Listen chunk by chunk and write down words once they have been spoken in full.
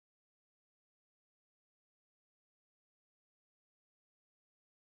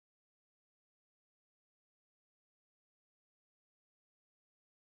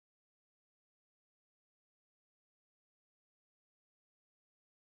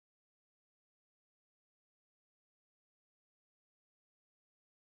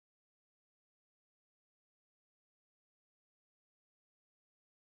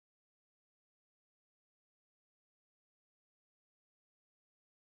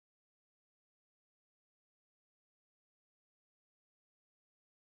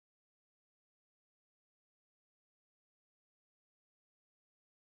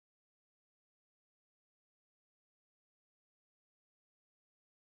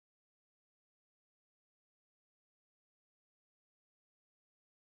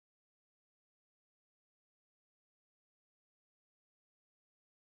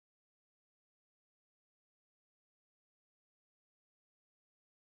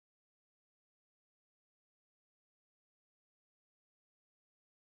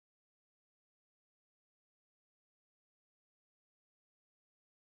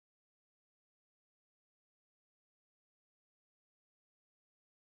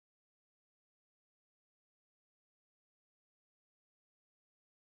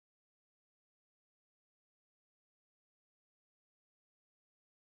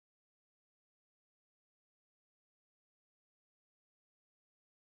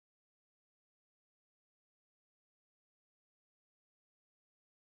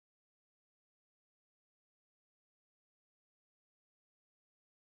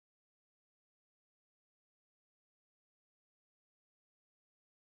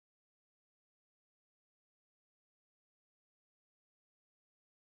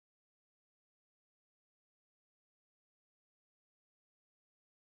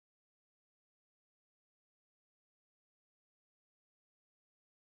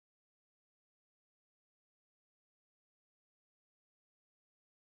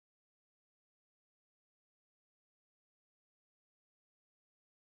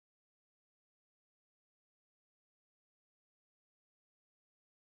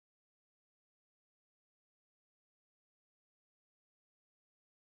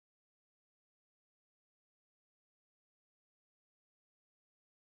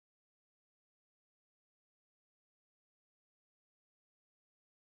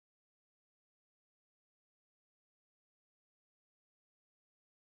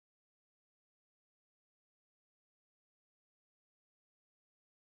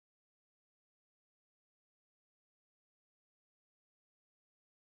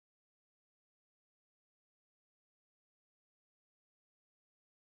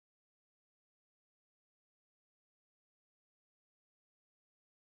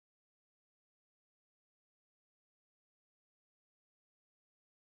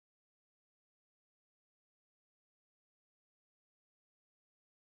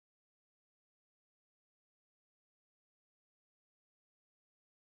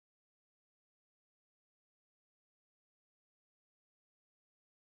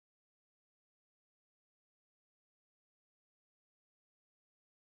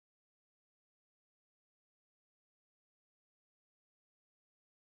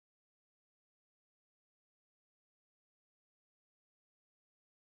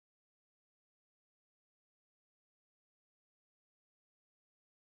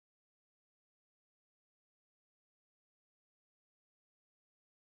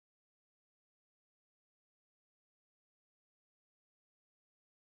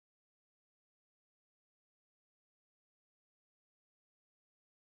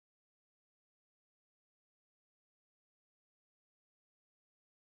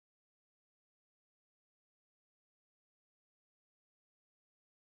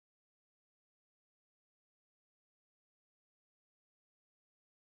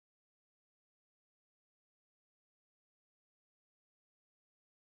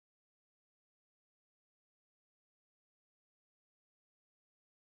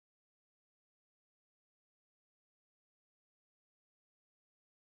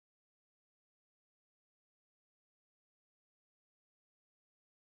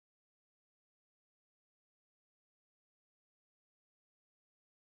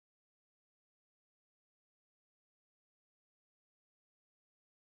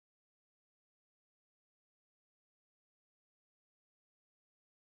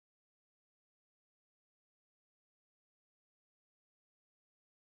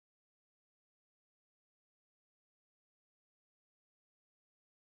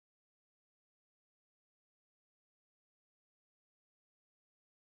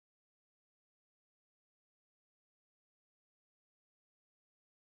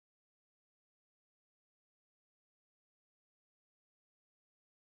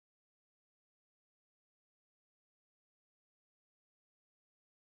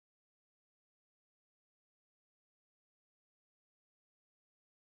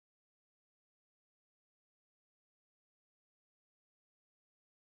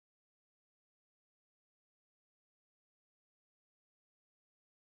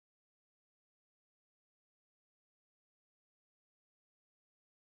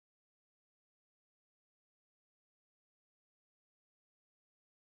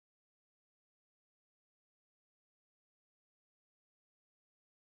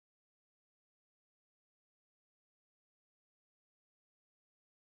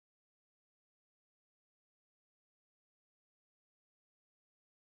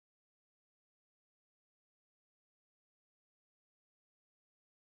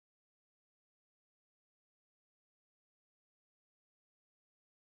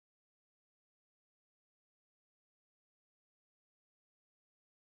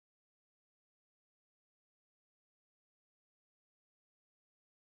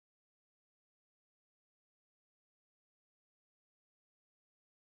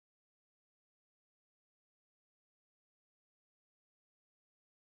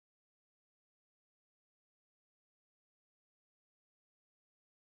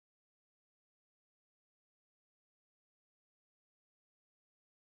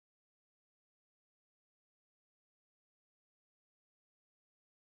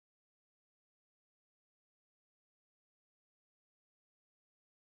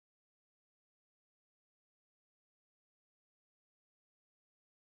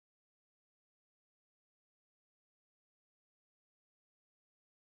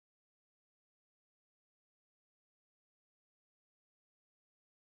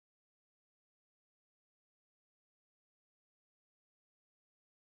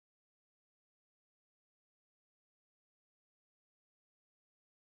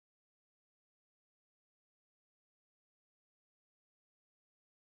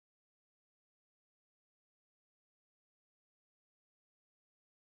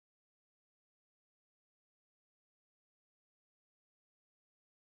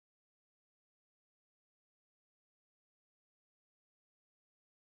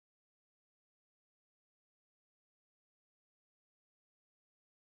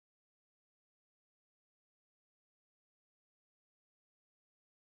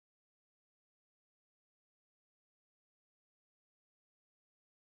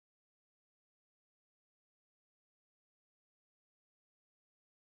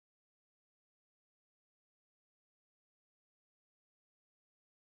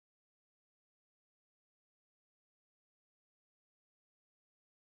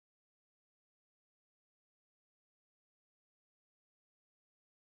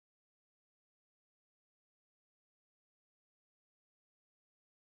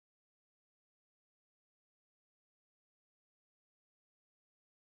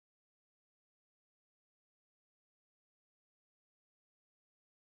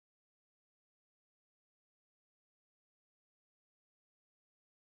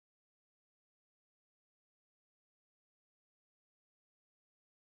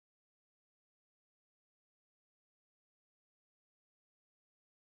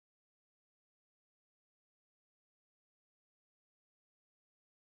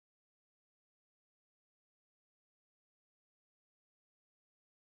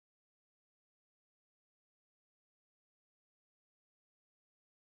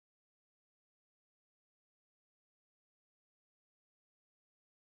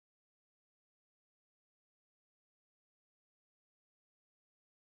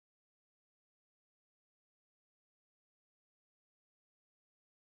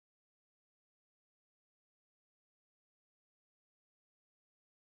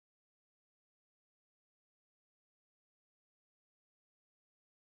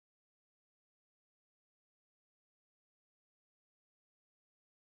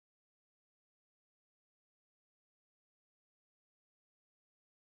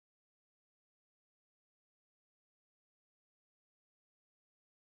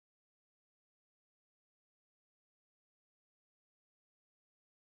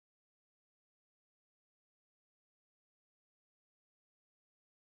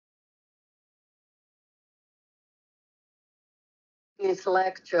this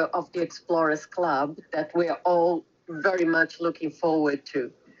lecture of the Explorers Club that we are all very much looking forward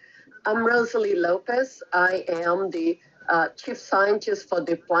to. I'm Rosalie Lopez. I am the Chief Scientist for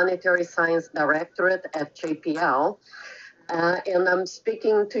the Planetary Science Directorate at JPL, and I'm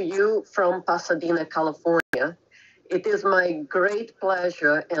speaking to you from Pasadena, California. It is my great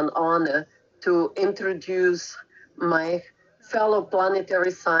pleasure and honor to introduce my fellow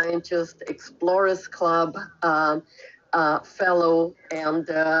planetary scientist, Explorers Club fellow and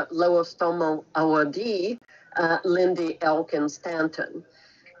Lower Stoneman awardee, Lindy Elkins-Tanton.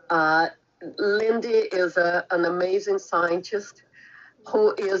 Lindy is an amazing scientist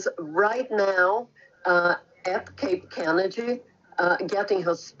who is right now at Cape Kennedy getting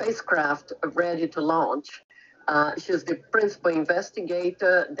her spacecraft ready to launch. She's the principal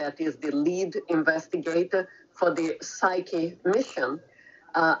investigator, that is the lead investigator for the Psyche mission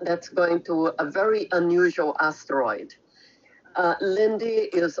that's going to a very unusual asteroid. Lindy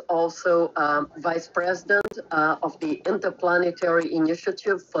is also Vice President of the Interplanetary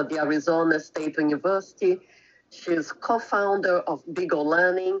Initiative for the Arizona State University. She's co-founder of Big O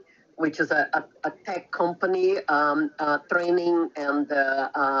Learning, which is a tech company training and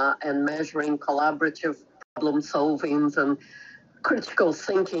measuring collaborative problem solving and critical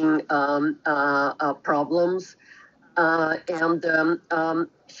thinking problems.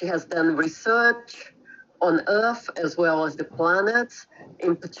 She has done research on Earth as well as the planets,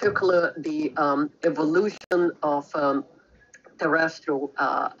 in particular the evolution of terrestrial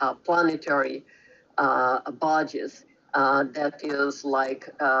planetary bodies, that is like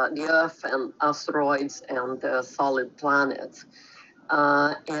the Earth and asteroids and solid planets.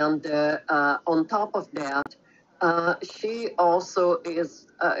 On top of that, she also is,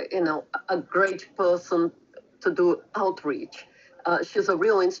 a great person to do outreach. She's a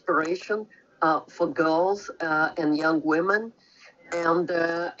real inspiration for girls and young women. And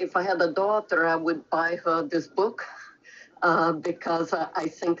if I had a daughter, I would buy her this book because I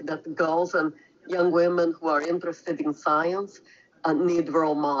think that girls and young women who are interested in science need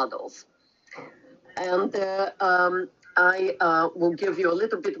role models. And I will give you a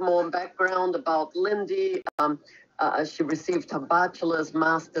little bit more background about Lindy. She received her bachelor's,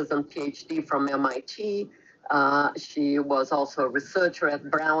 master's, and PhD from MIT. She was also a researcher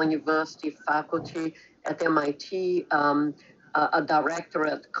at Brown University, faculty at MIT, a director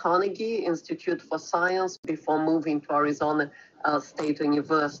at Carnegie Institute for Science before moving to Arizona State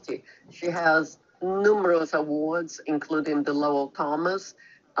University. She has numerous awards, including the Lowell Thomas.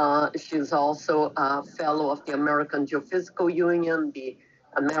 She's also a fellow of the American Geophysical Union, the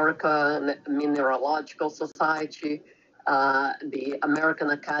American Mineralogical Society, the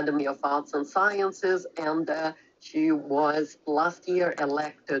American Academy of Arts and Sciences, and she was last year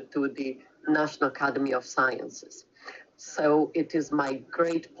elected to the National Academy of Sciences. So it is my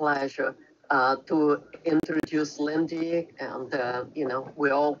great pleasure to introduce Lindy, and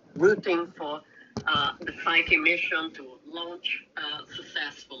we're all rooting for the Psyche mission to launch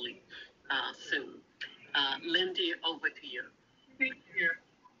successfully soon. Lindy, over to you. Thank you.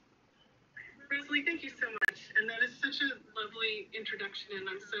 Rosalie, thank you so much. And that is such a lovely introduction, and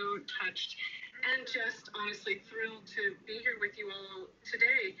I'm so touched and just honestly thrilled to be here with you all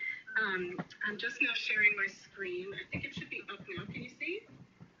today. I'm just now sharing my screen. I think it should be up now. Can you see?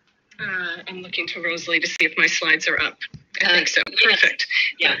 I'm looking to Rosalie to see if my slides are up. I think so. Yes. Perfect.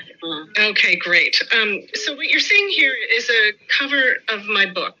 Yeah. Okay, great. So what you're seeing here is a cover of my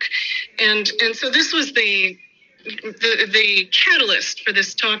book. And so this was the catalyst for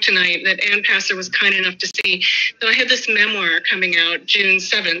this talk tonight, that Ann Passer was kind enough to see that I had this memoir coming out June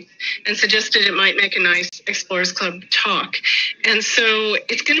 7th and suggested it might make a nice Explorers Club talk. And so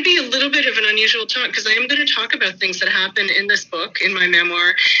it's going to be a little bit of an unusual talk because I am going to talk about things that happen in this book, in my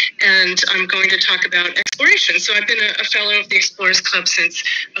memoir, and I'm going to talk about exploration. So I've been a fellow of the Explorers Club since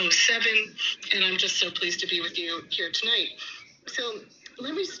 '07, and I'm just so pleased to be with you here tonight. So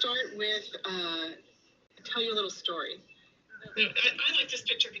let me start with tell you a little story. I like this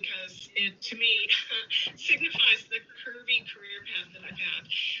picture because it, to me, signifies the curvy career path that I've had.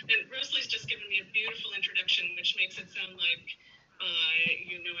 And Rosalie's just given me a beautiful introduction, which makes it sound like,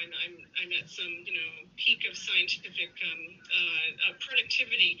 I'm at some, peak of scientific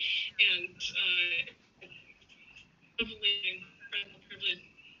productivity, and incredible privilege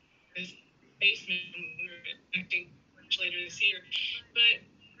is basement we're acting later this year. But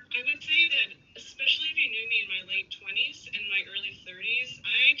I would say that, especially if you knew me in my late 20s and my early 30s,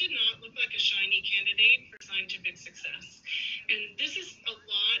 I did not look like a shiny candidate for scientific success. And this is a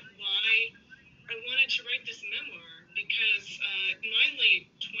lot why I wanted to write this memoir, because in my late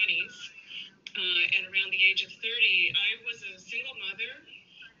 20s and around the age of 30, I was a single mother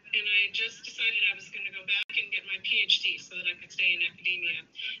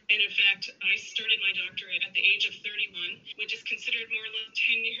And in fact, I started my doctorate at the age of 31, which is considered more or less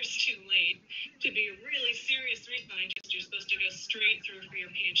 10 years too late. To be a really serious scientist, you're supposed to go straight through for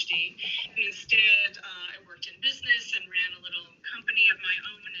your PhD. And instead, I worked in business and ran a little company of my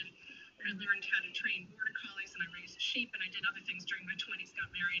own, and I learned how to train border collies, and I raised sheep, and I did other things during my 20s,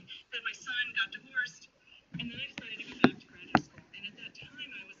 got married. Then my son got divorced, and then I decided to go back to graduate school. And at that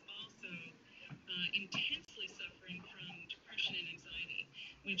time, I was also intensely suffering from depression and anxiety,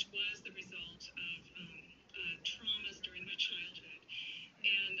 which was the result of traumas during my childhood.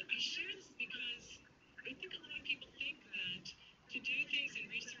 And I share this because I think a lot of people think that to do things in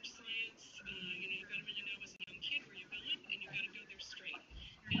research science, you've got to really know as a young kid where you're going, and you've got to go there straight.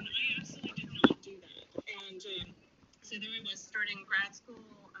 And I absolutely did not do that. And so there I was starting grad school.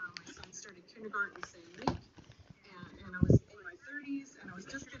 My son started kindergarten the same week. And I was in my 30s, and I was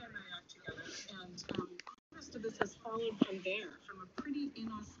just getting my act together. And the rest of this has followed from there, from a pretty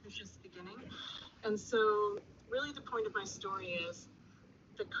inauspicious beginning. And so really the point of my story is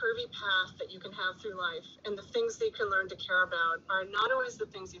the curvy path that you can have through life and the things that you can learn to care about are not always the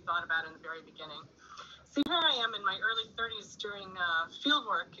things you thought about in the very beginning. See, here I am in my early 30s doing field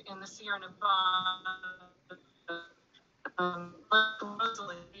work in the Sierra Nevada,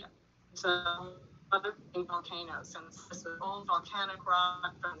 other volcanoes, and this was old volcanic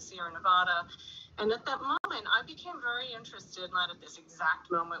rock from the Sierra Nevada. And at that moment, I became very interested, not at this exact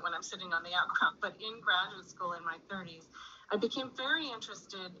moment when I'm sitting on the outcrop, but in graduate school in my 30s, I became very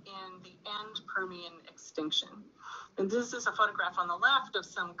interested in the end Permian extinction. And this is a photograph on the left of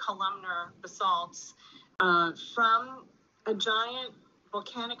some columnar basalts from a giant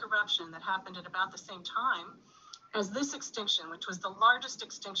volcanic eruption that happened at about the same time as this extinction, which was the largest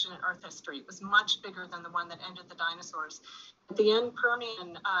extinction in Earth history. It was much bigger than the one that ended the dinosaurs. At the end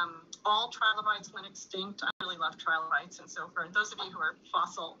Permian, all trilobites went extinct. I really love trilobites, and so for those of you who are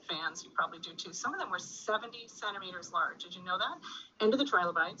fossil fans, you probably do too. Some of them were 70 centimeters large. Did you know that? End of the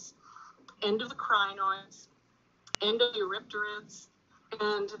trilobites, end of the crinoids, end of the eurypterids,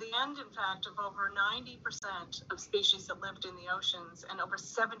 and the end, in fact, of over 90% of species that lived in the oceans and over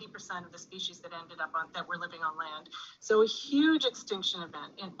 70% of the species that that were living on land. So a huge extinction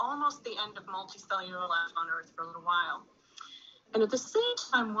event and almost the end of multicellular life on Earth for a little while. And at the same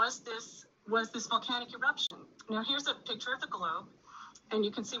time was this volcanic eruption. Now here's a picture of the globe, and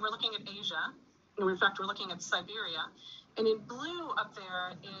you can see we're looking at Asia. In fact, we're looking at Siberia. And in blue up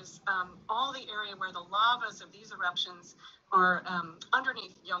there is all the area where the lavas of these eruptions are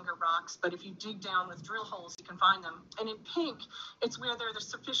underneath younger rocks, but if you dig down with drill holes, you can find them. And in pink, it's where they're the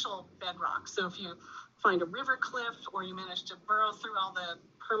superficial bedrock. So if you find a river cliff or you manage to burrow through all the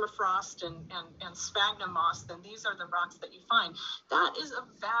permafrost and sphagnum moss, then these are the rocks that you find. That is a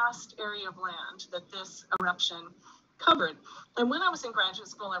vast area of land that this eruption covered. And when I was in graduate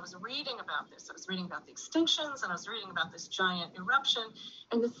school, I was reading about this. I was reading about the extinctions, and I was reading about this giant eruption.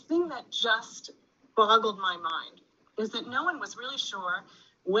 And the thing that just boggled my mind is that no one was really sure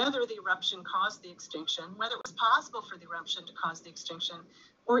whether the eruption caused the extinction, whether it was possible for the eruption to cause the extinction,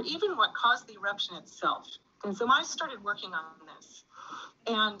 or even what caused the eruption itself. And so I started working on this.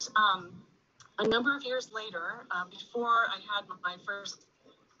 And a number of years later, before I had my first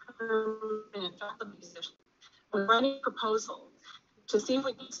permanent faculty position, we ran a proposal to see if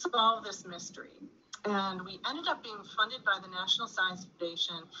we could solve this mystery. And we ended up being funded by the National Science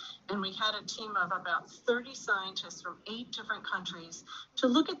Foundation, and we had a team of about 30 scientists from 8 different countries to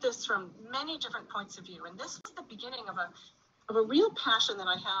look at this from many different points of view. And this was the beginning of a real passion that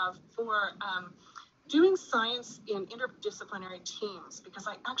I have for doing science in interdisciplinary teams, because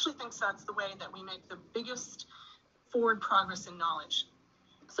I actually think that's the way that we make the biggest forward progress in knowledge.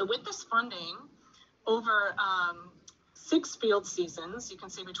 So with this funding, over 6 field seasons, you can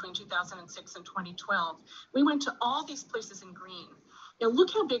see between 2006 and 2012, we went to all these places in green. Now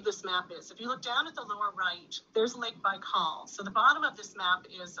look how big this map is. If you look down at the lower right, there's Lake Baikal. So the bottom of this map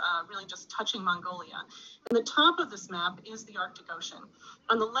is really just touching Mongolia. And the top of this map is the Arctic Ocean.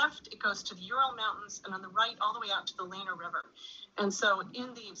 On the left, it goes to the Ural Mountains, and on the right, all the way out to the Lena River. And so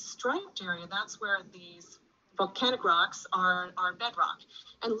in the striped area, that's where these volcanic rocks are bedrock.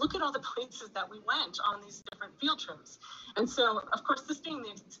 And look at all the places that we went on these different field trips. And so, of course, this being the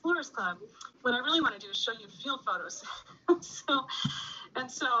Explorers Club, what I really want to do is show you field photos. So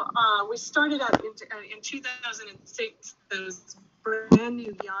we started out in 2006, those brand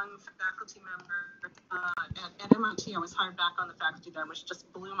new young faculty member at MIT. I was hired back on the faculty there, which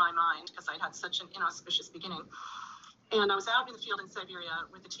just blew my mind because I had such an inauspicious beginning. And I was out in the field in Siberia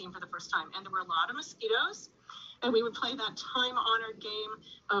with the team for the first time. And there were a lot of mosquitoes. And we would play that time-honored game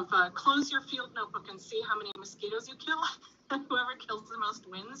of close your field notebook and see how many mosquitoes you kill. Whoever kills the most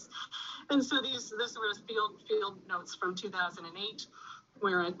wins. And so this was field notes from 2008,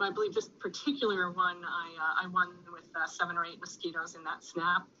 where I believe this particular one I won with 7 or 8 mosquitoes in that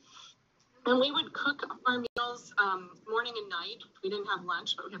snap. And we would cook our meals morning and night. We didn't have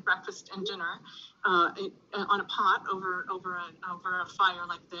lunch, but we had breakfast and dinner on a pot over a fire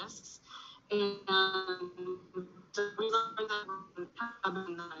like this. And we learned that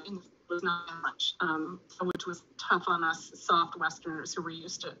in the was not much, which was tough on us soft Westerners who were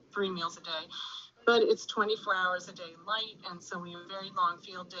used to 3 meals a day. But it's 24 hours a day light, and so we have very long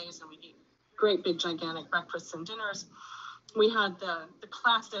field days, and we eat great big gigantic breakfasts and dinners. We had the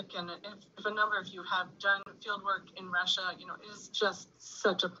classic, and if a number of you have done field work in Russia, it is just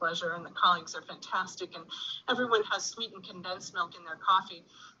such a pleasure, and the colleagues are fantastic, and everyone has sweetened condensed milk in their coffee,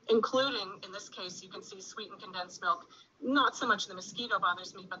 including, in this case, you can see sweetened condensed milk. Not so much the mosquito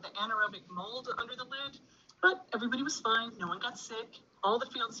bothers me, but the anaerobic mold under the lid. But everybody was fine. No one got sick. All the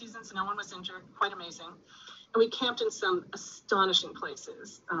field seasons, no one was injured. Quite amazing. And we camped in some astonishing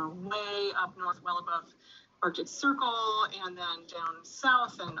places, way up north, well above Arctic Circle, and then down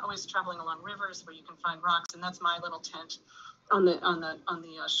south, and always traveling along rivers where you can find rocks. And that's my little tent on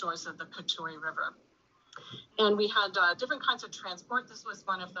the shores of the Kutui River. And we had different kinds of transport. This was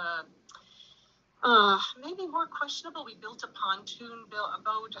one of the maybe more questionable. We built a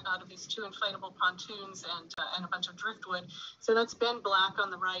boat out of these 2 inflatable pontoons and a bunch of driftwood. So that's Ben Black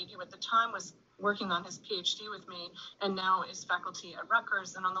on the right, who at the time was working on his PhD with me and now is faculty at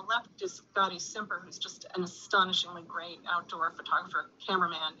Rutgers. And on the left is Scotty Simper, who's just an astonishingly great outdoor photographer,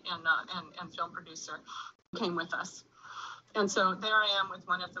 cameraman, and film producer, who came with us. And so there I am with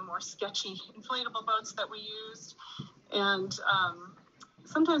one of the more sketchy inflatable boats that we used. And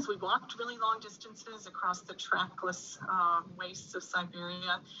sometimes we walked really long distances across the trackless wastes of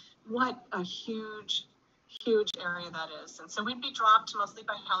Siberia. What a huge area that is. And so we'd be dropped mostly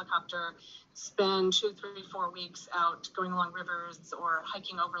by helicopter, spend 2, 3, 4 weeks out going along rivers or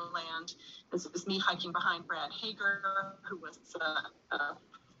hiking overland. This was me hiking behind Brad Hager, who was a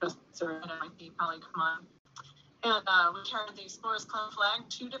professor at MIT, probably come on. And we carried the Explorers Club flag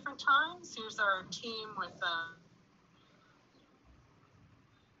 2 different times. Here's our team with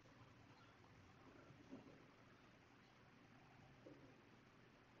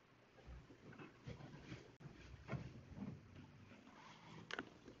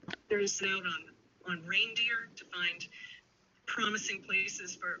there's out on reindeer to find promising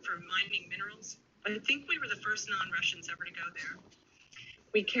places for mining minerals. I think we were the first non-Russians ever to go there.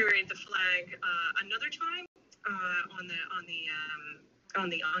 We carried the flag another time on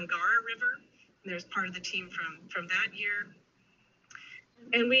the Angara River. There's part of the team from that year.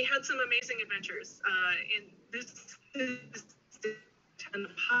 And we had some amazing adventures. This is a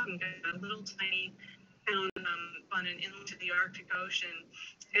little tiny town on an inlet to the Arctic Ocean.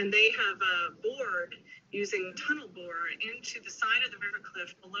 And they have bored using tunnel bore into the side of the river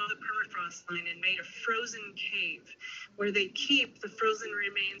cliff below the permafrost line and made a frozen cave where they keep the frozen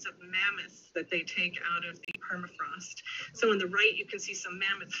remains of mammoths that they take out of the permafrost. So on the right, you can see some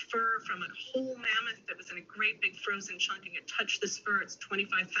mammoth fur from a whole mammoth that was in a great big frozen chunk, and you touch this fur, it's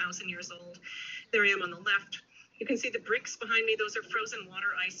 25,000 years old. There I am on the left. You can see the bricks behind me. Those are frozen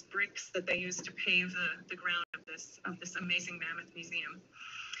water ice bricks that they use to pave the ground of this amazing mammoth museum.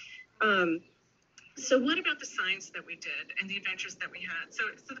 So what about the science that we did and the adventures that we had? So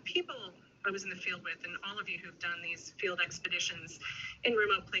the people I was in the field with, and all of you who've done these field expeditions in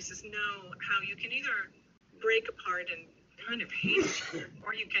remote places know how you can either break apart and kind of hate each other,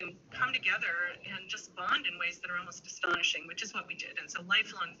 or you can come together and just bond in ways that are almost astonishing, which is what we did. And so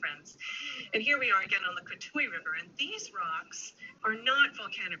lifelong friends. And here we are again on the Kutui River, and these rocks are not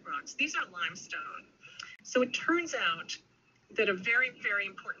volcanic rocks. These are limestone. So it turns out that a very, very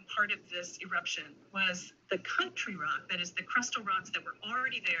important part of this eruption was the country rock, that is the crustal rocks that were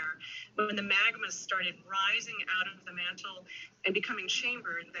already there when the magma started rising out of the mantle and becoming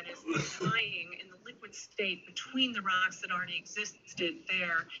chambered, that is lying in the liquid state between the rocks that already existed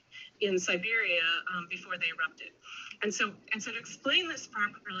there in Siberia before they erupted. And so to explain this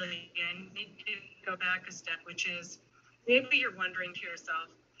properly, I need to go back a step, which is, maybe you're wondering to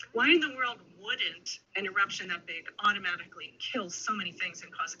yourself, why in the world wouldn't an eruption that big automatically kill so many things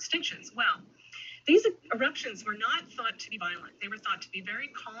and cause extinctions? Well, these eruptions were not thought to be violent. They were thought to be very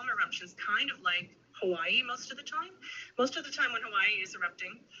calm eruptions, kind of like Hawaii most of the time. Most of the time when Hawaii is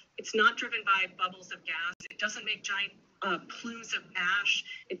erupting, it's not driven by bubbles of gas. It doesn't make giant plumes of ash.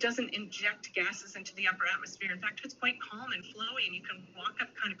 It doesn't inject gases into the upper atmosphere. In fact, it's quite calm and flowy, and you can walk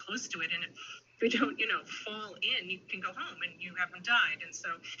up kind of close to it, and it If you don't, fall in, you can go home and you haven't died. And so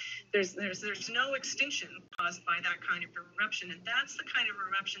there's no extinction caused by that kind of eruption. And that's the kind of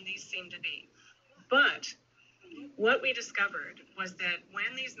eruption these seem to be. But what we discovered was that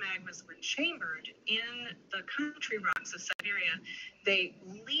when these magmas were chambered in the country rocks of Siberia, they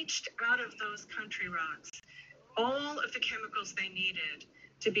leached out of those country rocks all of the chemicals they needed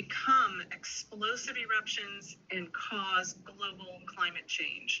to become explosive eruptions and cause global climate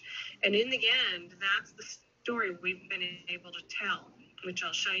change. And in the end, that's the story we've been able to tell, which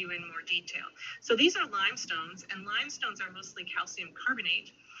I'll show you in more detail. So these are limestones, and limestones are mostly calcium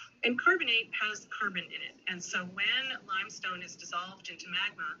carbonate. And carbonate has carbon in it. And so when limestone is dissolved into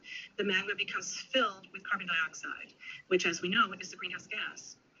magma, the magma becomes filled with carbon dioxide, which, as we know, is a greenhouse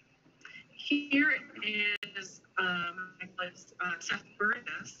gas. Here is Seth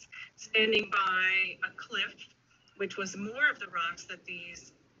Burgess standing by a cliff, which was more of the rocks that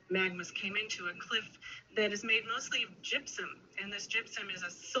these magmas came into, a cliff that is made mostly of gypsum. And this gypsum is a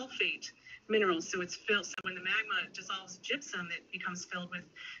sulfate mineral, so it's filled. So when the magma dissolves gypsum, it becomes filled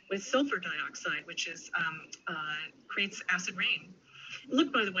with sulfur dioxide, which is creates acid rain.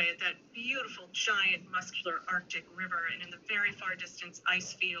 Look, by the way, at that beautiful, giant, muscular Arctic river, and in the very far distance,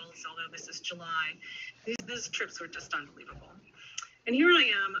 ice fields, although this is July. These trips were just unbelievable. And here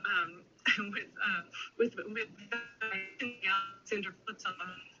I am with Cinder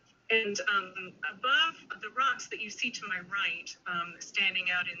Putzova. And above the rocks that you see to my right,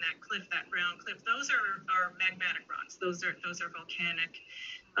 standing out in that cliff, that brown cliff, those are magmatic rocks. Those are volcanic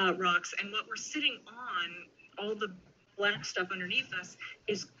rocks. And what we're sitting on, all the black stuff underneath us,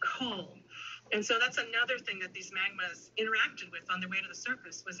 is coal. And so that's another thing that these magmas interacted with on their way to the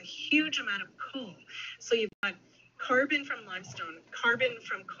surface, was a huge amount of coal. So you've got carbon from limestone, carbon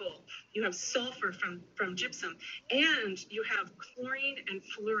from coal, you have sulfur from gypsum, and you have chlorine and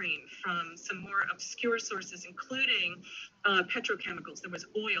fluorine from some more obscure sources, including petrochemicals. There was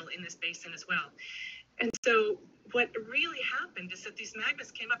oil in this basin as well. And so what really happened is that these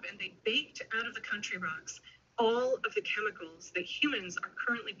magmas came up and they baked out of the country rocks all of the chemicals that humans are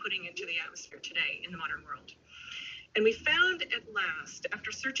currently putting into the atmosphere today in the modern world. And we found at last,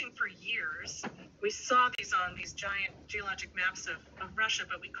 after searching for years, we saw these on these giant geologic maps of Russia,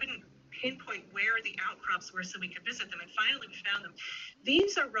 but we couldn't pinpoint where the outcrops were so we could visit them. And finally we found them.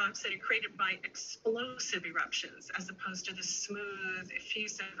 These are rocks that are created by explosive eruptions, as opposed to the smooth,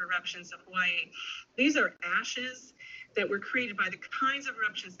 effusive eruptions of Hawaii. These are ashes that were created by the kinds of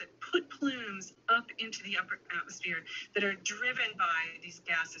eruptions that put plumes up into the upper atmosphere that are driven by these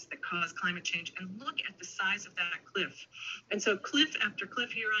gases that cause climate change. And look at the size of that cliff. And so cliff after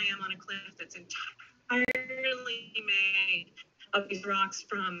cliff, here I am on a cliff that's entirely made of these rocks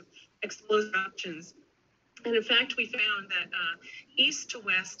from explosive eruptions. And in fact, we found that east to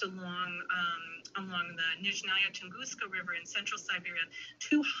west along the Nizhnaya Tunguska River in central Siberia,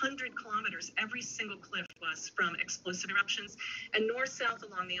 200 kilometers, every single cliff was from explosive eruptions. And north-south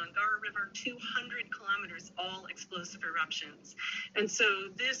along the Angara River, 200 kilometers, all explosive eruptions. And so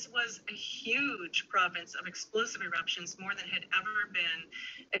this was a huge province of explosive eruptions, more than had ever been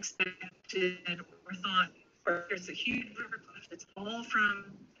expected or thought. There's a huge river cliff that's all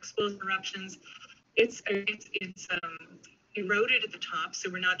from explosive eruptions. It's eroded at the top, so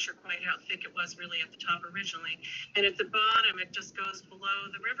we're not sure quite how thick it was really at the top originally. And at the bottom, it just goes below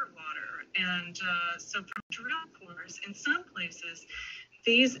the river water. And so from drill cores, in some places,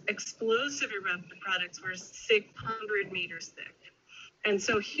 these explosive eruptive products were 600 meters thick. And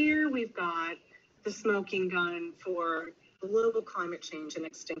so here we've got the smoking gun for global climate change and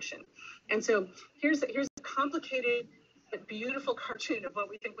extinction. And so here's a complicated but beautiful cartoon of what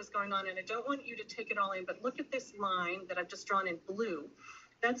we think was going on. And I don't want you to take it all in, but look at this line that I've just drawn in blue.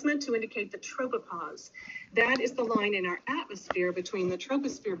 That's meant to indicate the tropopause. That is the line in our atmosphere between the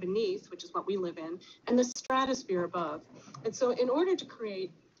troposphere beneath, which is what we live in, and the stratosphere above. And so in order to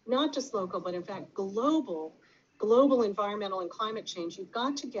create not just local, but in fact global environmental and climate change, you've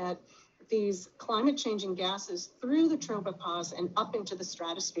got to get these climate changing gases through the tropopause and up into the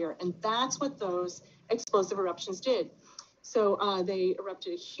stratosphere. And that's what those explosive eruptions did. So they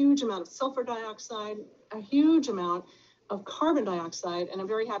erupted a huge amount of sulfur dioxide, a huge amount of carbon dioxide, and I'm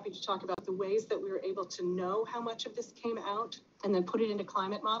very happy to talk about the ways that we were able to know how much of this came out and then put it into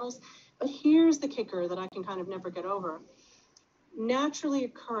climate models. But here's the kicker that I can kind of never get over. Naturally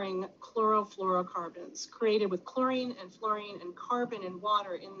occurring chlorofluorocarbons created with chlorine and fluorine and carbon and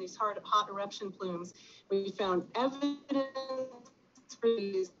water in these hot eruption plumes. We found evidence for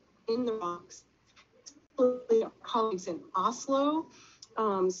these in the rocks. Our colleagues in Oslo,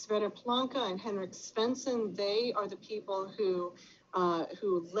 Sverre Planke and Henrik Svensson, they are the people who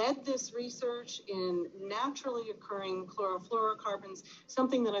who led this research in naturally occurring chlorofluorocarbons,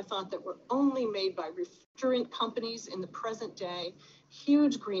 something that I thought that were only made by refrigerant companies in the present day,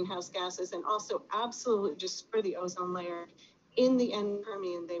 huge greenhouse gases, and also absolutely destroy the ozone layer. In the end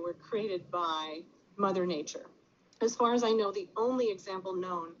Permian, they were created by Mother Nature. As far as I know, the only example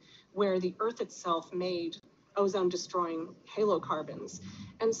known where the Earth itself made ozone-destroying halocarbons.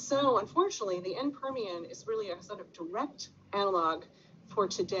 And so, unfortunately, the end Permian is really a sort of direct analog for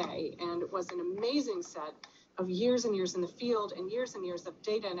today, and it was an amazing set of years and years in the field and years of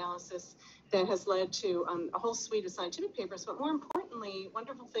data analysis that has led to a whole suite of scientific papers, but more importantly,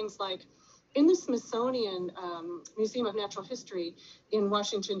 wonderful things like in the Smithsonian Museum of Natural History in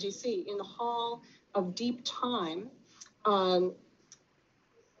Washington, D.C., in the Hall of Deep Time. Can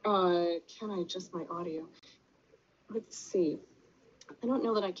I adjust my audio? Let's see. I don't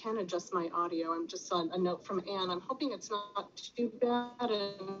know that I can adjust my audio. I'm just on a note from Anne. I'm hoping it's not too bad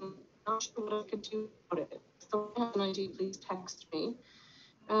and not sure what I could do about it. So if you have an idea, please text me.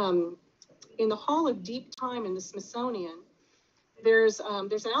 In the Hall of Deep Time in the Smithsonian, there's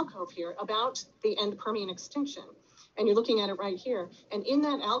an alcove here about the end Permian extinction. And you're looking at it right here. And in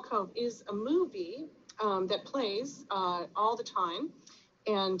that alcove is a movie that plays all the time.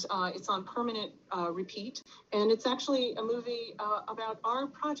 And it's on permanent repeat. And it's actually a movie about our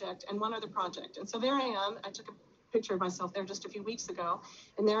project and one other project. And so there I am. I took a picture of myself there just a few weeks ago.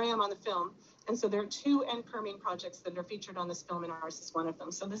 And there I am on the film. And so there are two end Permian projects that are featured on this film, and ours is one of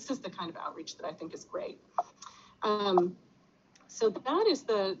them. So this is the kind of outreach that I think is great. So that is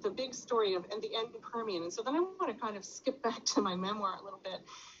the big story of the end Permian. And so then I want to kind of skip back to my memoir a little bit.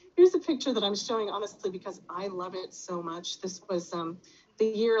 Here's a picture that I'm showing, honestly, because I love it so much. This was the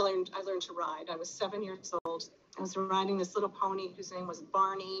year I learned to ride. I was 7 years old. I was riding this little pony whose name was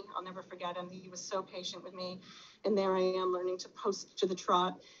Barney. I'll never forget him. He was so patient with me. And there I am learning to post to the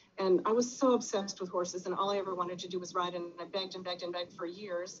trot. And I was so obsessed with horses, and all I ever wanted to do was ride, and I begged and begged and begged for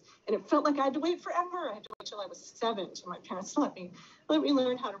years. And it felt like I had to wait forever. I had to wait till I was 7 till my parents let me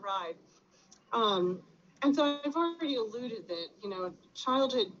learn how to ride. And so I've already alluded that, you know,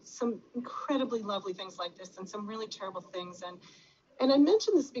 childhood, some incredibly lovely things like this and some really terrible things. And I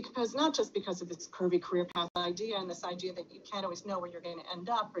mention this because, not just because of this curvy career path idea and this idea that you can't always know where you're going to end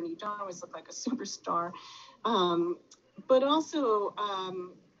up and you don't always look like a superstar, but also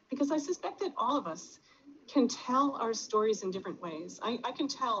because I suspect that all of us can tell our stories in different ways. I can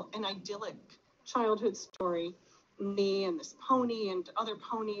tell an idyllic childhood story, me and this pony and other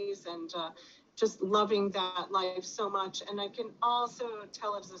ponies and just loving that life so much. And I can also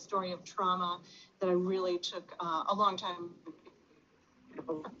tell it as a story of trauma that I really took a long time.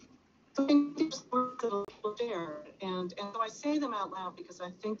 So I think there's words that people share. And so I say them out loud because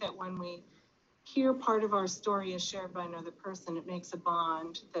I think that when we hear part of our story is shared by another person, it makes a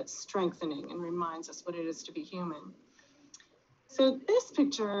bond that's strengthening and reminds us what it is to be human. So this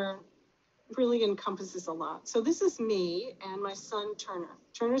picture really encompasses a lot. So this is me and my son, Turner.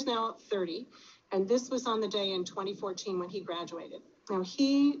 Turner's now 30, and this was on the day in 2014 when he graduated. Now,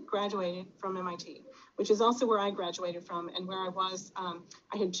 he graduated from MIT, which is also where I graduated from and where I was.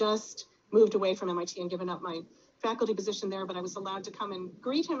 I had just moved away from MIT and given up my faculty position there, but I was allowed to come and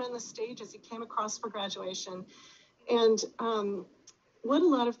greet him on the stage as he came across for graduation. And what a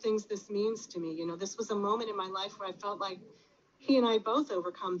lot of things this means to me. You know, this was a moment in my life where I felt like he and I both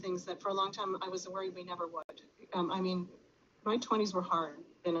overcome things that for a long time I was worried we never would. I mean, my 20s were hard,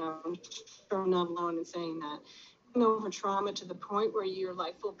 you know, I'm sure I'm not alone in saying that. Over trauma to the point where your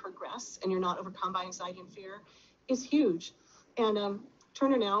life will progress and you're not overcome by anxiety and fear is huge. And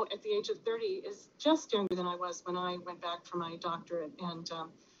Turner now, at the age of 30, is just younger than I was when I went back for my doctorate. And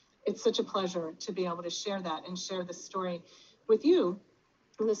it's such a pleasure to be able to share that and share this story with you,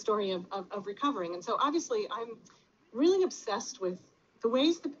 and the story of recovering. And so obviously I'm really obsessed with the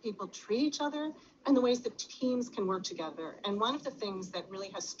ways that people treat each other and the ways that teams can work together. And one of the things that really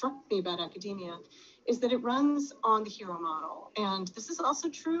has struck me about academia is that it runs on the hero model. And this is also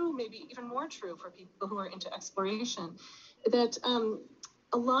true, maybe even more true for people who are into exploration, that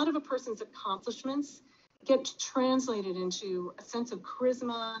a lot of a person's accomplishments get translated into a sense of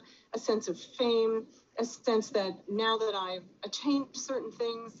charisma, a sense of fame, a sense that now that I've attained certain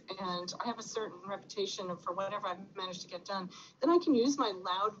things and I have a certain reputation for whatever I've managed to get done, then I can use my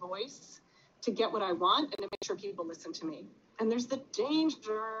loud voice to get what I want and to make sure people listen to me. And there's the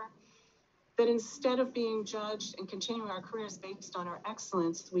danger that instead of being judged and continuing our careers based on our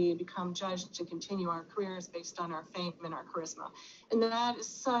excellence, we become judged and continue our careers based on our fame and our charisma. And that is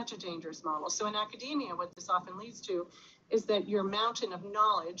such a dangerous model. So in academia, what this often leads to is that your mountain of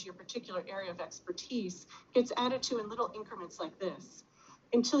knowledge, your particular area of expertise, gets added to in little increments like this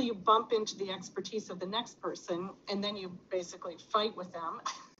until you bump into the expertise of the next person, and then you basically fight with them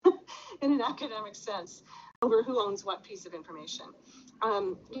in an academic sense over who owns what piece of information.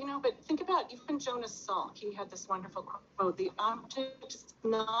 But think about even Jonas Salk. He had this wonderful quote: "The object is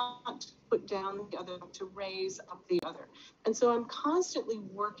not to put down the other, to raise up the other." And so I'm constantly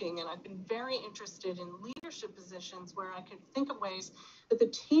working, and I've been very interested in leadership positions where I could think of ways that the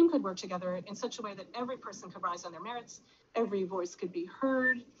team could work together in such a way that every person could rise on their merits, every voice could be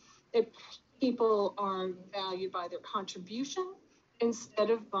heard, that people are valued by their contribution instead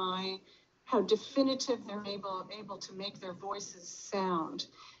of by how definitive they're able to make their voices sound.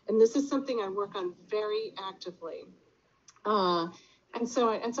 And this is something I work on very actively. And so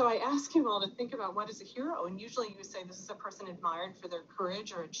I ask you all to think about what is a hero. And usually you say this is a person admired for their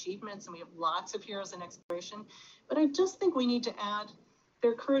courage or achievements, and we have lots of heroes in exploration. But I just think we need to add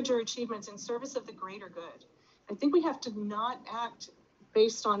their courage or achievements in service of the greater good. I think we have to not act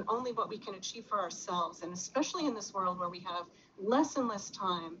based on only what we can achieve for ourselves, and especially in this world where we have less and less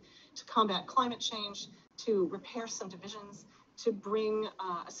time to combat climate change, to repair some divisions, to bring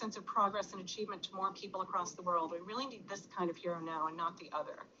a sense of progress and achievement to more people across the world. We really need this kind of hero now and not the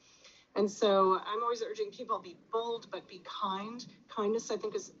other. And so I'm always urging people to be bold, but be kind. Kindness, I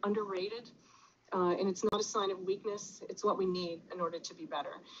think, is underrated. And it's not a sign of weakness. It's what we need in order to be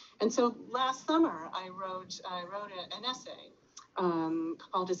better. And so last summer, I wrote an essay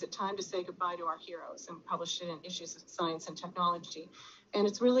called "Is It Time to Say Goodbye to Our Heroes?" and published it in Issues of Science and Technology. And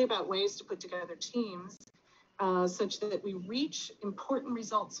it's really about ways to put together teams such that we reach important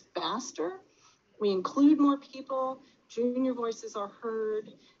results faster, we include more people, junior voices are heard,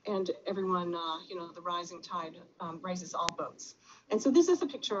 and everyone, the rising tide raises all boats. And so this is a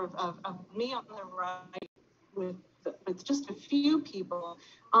picture of me on the right with just a few people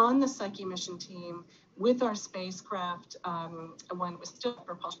on the Psyche mission team with our spacecraft when it was still a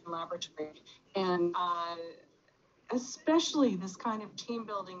propulsion laboratory. And especially this kind of team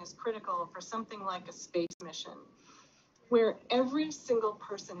building is critical for something like a space mission, where every single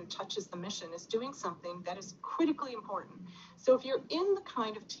person who touches the mission is doing something that is critically important. So if you're in the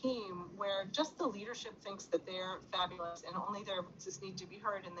kind of team where just the leadership thinks that they're fabulous and only their voices need to be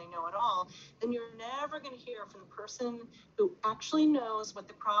heard and they know it all, then you're never going to hear from the person who actually knows what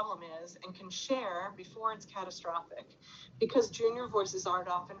the problem is and can share before it's catastrophic, because junior voices aren't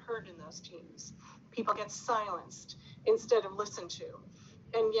often heard in those teams. People get silenced instead of listened to.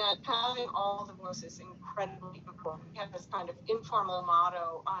 And yet having all the voices is incredibly important. We have this kind of informal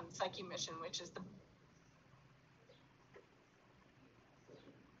motto on Psyche Mission, which is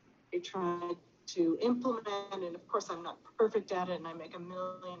I try to implement, and of course I'm not perfect at it and I make a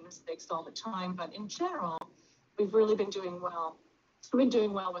million mistakes all the time, but in general, we've really been doing well. We've been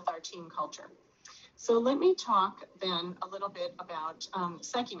doing well with our team culture. So let me talk then a little bit about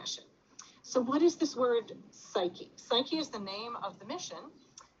Psyche Mission. So what is this word Psyche? Psyche is the name of the mission,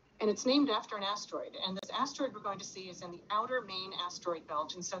 and it's named after an asteroid. And this asteroid we're going to see is in the outer main asteroid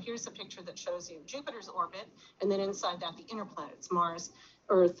belt. And so here's a picture that shows you Jupiter's orbit, and then inside that, the inner planets, Mars,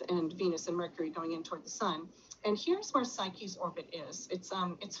 Earth, and Venus, and Mercury going in toward the sun. And here's where Psyche's orbit is. It's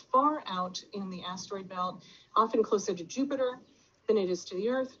far out in the asteroid belt, often closer to Jupiter than it is to the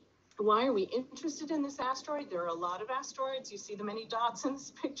Earth. Why are we interested in this asteroid? There are a lot of asteroids. You see the many dots in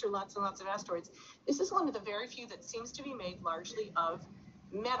this picture, lots and lots of asteroids. This is one of the very few that seems to be made largely of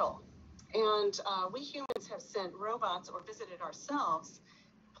metal. And we humans have sent robots or visited ourselves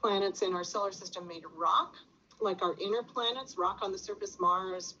planets in our solar system made of rock, like our inner planets, rock on the surface,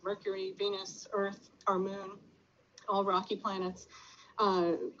 Mars, Mercury, Venus, Earth, our moon, all rocky planets.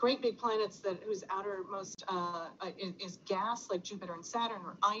 Great big planets whose outermost is gas, like Jupiter and Saturn,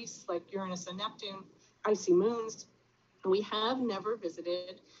 or ice, like Uranus and Neptune, icy moons. We have never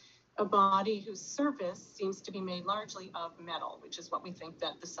visited a body whose surface seems to be made largely of metal, which is what we think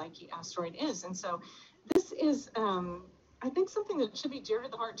that the Psyche asteroid is. And so this is, I think, something that should be dear to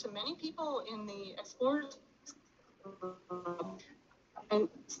the heart to many people in the explorers and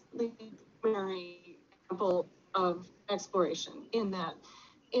the primary example of exploration in that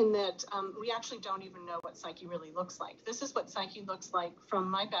we actually don't even know what Psyche really looks like. This is what Psyche looks like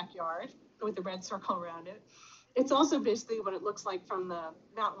from my backyard with the red circle around it. It's also basically what it looks like from the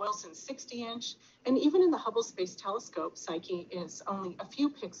Mount Wilson 60-inch. And even in the Hubble Space Telescope, Psyche is only a few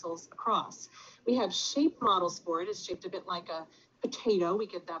pixels across. We have shape models for it. It's shaped a bit like a potato. We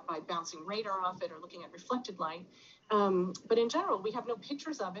get that by bouncing radar off it or looking at reflected light. But in general, we have no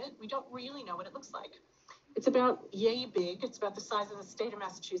pictures of it. We don't really know what it looks like. It's about yay big. It's about the size of the state of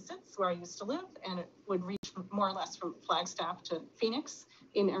Massachusetts, where I used to live, and it would reach more or less from Flagstaff to Phoenix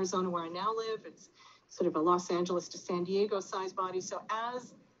in Arizona, where I now live. It's sort of a Los Angeles to San Diego size body. So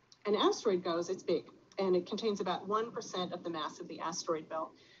as an asteroid goes, it's big, and it contains about 1% of the mass of the asteroid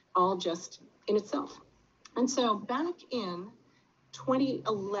belt, all just in itself. And so back in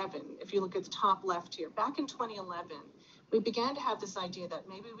 2011, if you look at the top left here, back in 2011, we began to have this idea that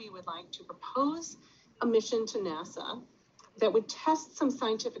maybe we would like to propose a mission to NASA that would test some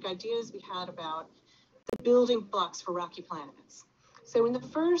scientific ideas we had about the building blocks for rocky planets. So in the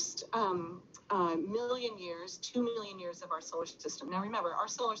first million years, 2 million years of our solar system. Now remember, our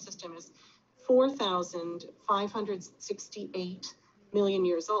solar system is 4,568 million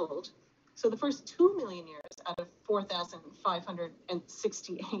years old. So the first 2 million years out of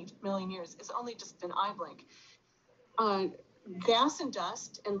 4,568 million years is only just an eye blink. Gas and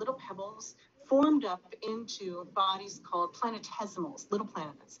dust and little pebbles formed up into bodies called planetesimals, little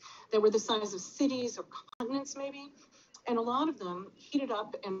planets, that were the size of cities or continents maybe. And a lot of them heated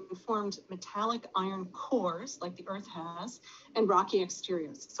up and formed metallic iron cores, like the Earth has, and rocky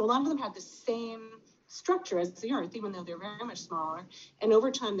exteriors. So a lot of them had the same structure as the Earth, even though they're very much smaller. And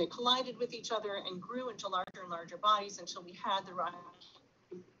over time, they collided with each other and grew into larger and larger bodies until we had the rocky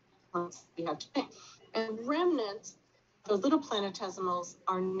planets we have today. And remnants, those little planetesimals,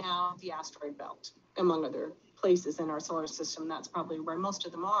 are now the asteroid belt, among other places in our solar system. That's probably where most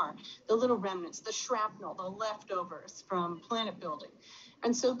of them are. The little remnants, the shrapnel, the leftovers from planet building.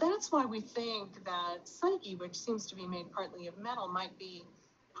 And so that's why we think that Psyche, which seems to be made partly of metal, might be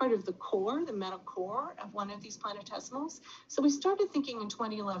part of the core, the metal core of one of these planetesimals. So we started thinking in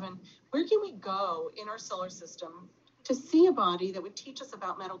 2011, where can we go in our solar system to see a body that would teach us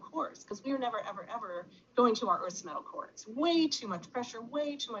about metal cores? Because we are never, ever, ever going to our Earth's metal core. It's way too much pressure,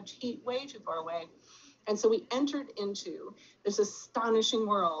 way too much heat, way too far away. And so we entered into this astonishing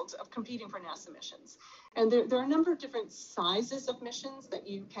world of competing for NASA missions. And there are a number of different sizes of missions that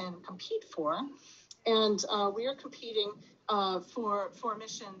you can compete for. And we are competing for a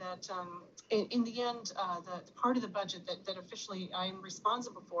mission that, in the end, the part of the budget that officially I'm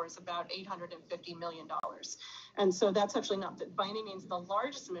responsible for is about $850 million. And so that's actually not, by any means, the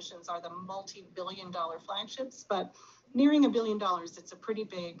largest missions are the multi-billion-dollar flagships, but nearing $1 billion, it's a pretty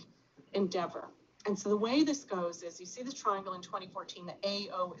big endeavor. And so the way this goes is, you see the triangle in 2014, the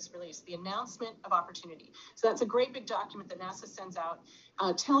AO is released, the Announcement of Opportunity. So that's a great big document that NASA sends out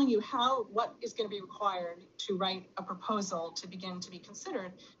telling you what is going to be required to write a proposal to begin to be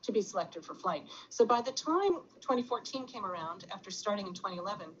considered to be selected for flight. So by the time 2014 came around, after starting in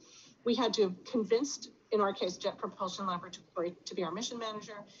 2011, we had to have convinced, in our case, Jet Propulsion Laboratory to be our mission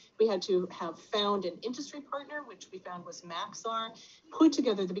manager. We had to have found an industry partner, which we found was Maxar, put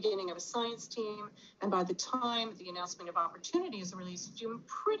together the beginning of a science team. And by the time the Announcement of Opportunity is released, you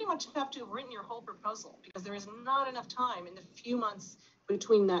pretty much have to have written your whole proposal, because there is not enough time in the few months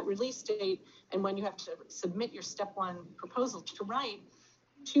between that release date and when you have to submit your step one proposal to write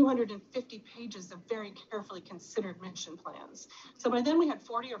 250 pages of very carefully considered mission plans. So by then we had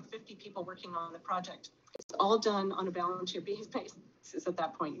 40 or 50 people working on the project. It's all done on a volunteer basis at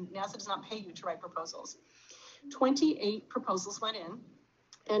that point. NASA does not pay you to write proposals. 28 proposals went in,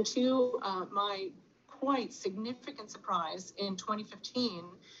 and to my quite significant surprise, in 2015,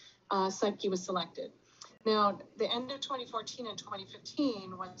 Psyche was selected. Now, the end of 2014 and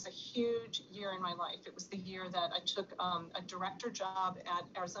 2015 was a huge year in my life. It was the year that I took a director job at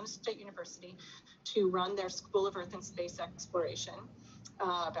Arizona State University to run their School of Earth and Space Exploration.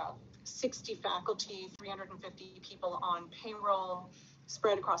 About 60 faculty, 350 people on payroll,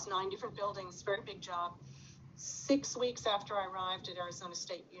 spread across 9 different buildings, very big job. 6 weeks after I arrived at Arizona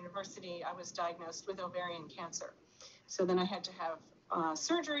State University, I was diagnosed with ovarian cancer. So then I had to have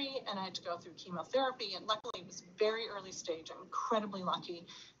surgery, and I had to go through chemotherapy, and luckily it was very early stage. I'm incredibly lucky,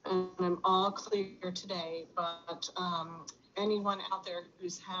 and I'm all clear today, but anyone out there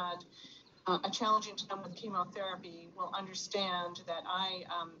who's had a challenging time with chemotherapy will understand that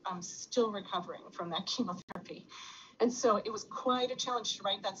I'm still recovering from that chemotherapy. And so it was quite a challenge to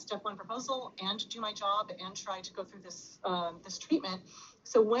write that step one proposal and to do my job and try to go through this treatment.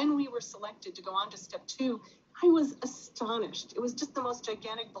 So when we were selected to go on to step two, I was astonished. It was just the most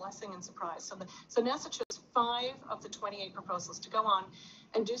gigantic blessing and surprise. So NASA chose 5 of the 28 proposals to go on.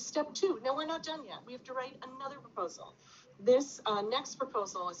 and do step 2. Now, we're not done yet. We have to write another proposal. This next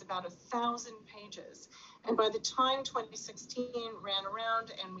proposal is about 1,000 pages. And by the time 2016 ran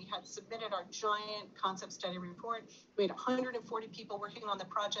around and we had submitted our giant concept study report, we had 140 people working on the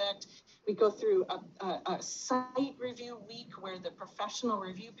project. We go through a site review week where the professional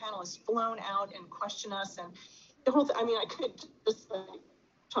review panel is flown out and question us. And the whole thing, I mean, I could just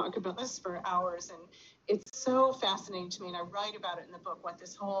talk about this for hours. And it's so fascinating to me. And I write about it in the book, what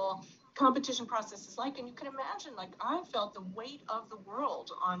this whole competition process is like. And you can imagine, like, I felt the weight of the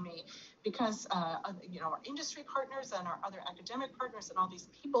world on me because, our industry partners and our other academic partners and all these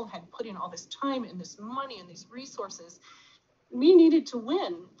people had put in all this time and this money and these resources. We needed to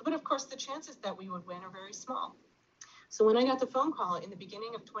win. But of course, the chances that we would win are very small. So when I got the phone call in the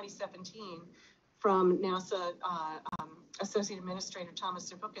beginning of 2017 from NASA Associate Administrator Thomas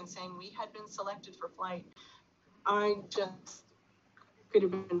Zurbuchen saying we had been selected for flight, I just could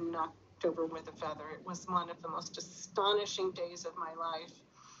have been knocked over with a feather. It was one of the most astonishing days of my life.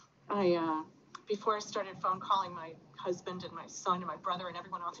 Before I started phone calling my husband and my son and my brother and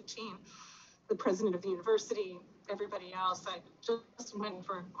everyone on the team, the president of the university, everybody else, I just went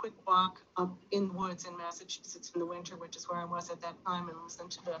for a quick walk up in the woods in Massachusetts in the winter, which is where I was at that time, and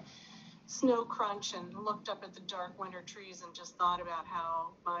listened to the snow crunch and looked up at the dark winter trees and just thought about how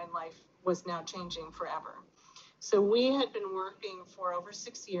my life was now changing forever. So we had been working for over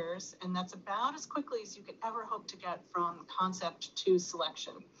 6 years, and that's about as quickly as you could ever hope to get from concept to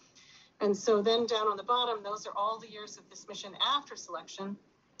selection. And so then down on the bottom, those are all the years of this mission after selection.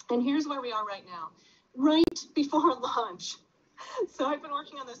 And here's where we are right now, right before launch. So I've been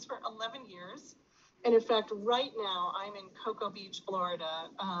working on this for 11 years. And in fact, right now, I'm in Cocoa Beach, Florida,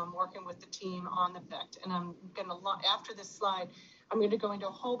 working with the team on the project. And I'm going to, after this slide, I'm going to go into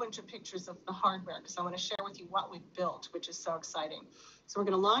a whole bunch of pictures of the hardware because I want to share with you what we've built, which is so exciting. So we're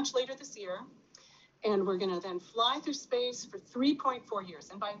going to launch later this year, and we're going to then fly through space for 3.4 years.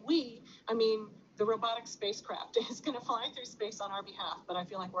 And by we, I mean the robotic spacecraft is going to fly through space on our behalf, but I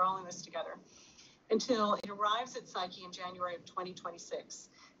feel like we're all in this together, until it arrives at Psyche in January of 2026.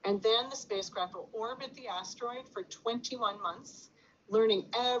 And then the spacecraft will orbit the asteroid for 21 months, learning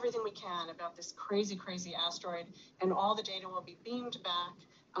everything we can about this crazy, crazy asteroid, and all the data will be beamed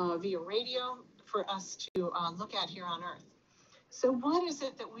back via radio for us to look at here on Earth. So what is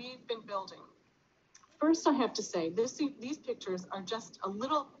it that we've been building? First, I have to say, these pictures are just a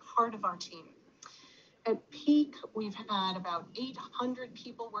little part of our team. At peak, we've had about 800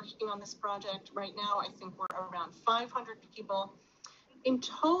 people working on this project. Right now, I think we're around 500 people. In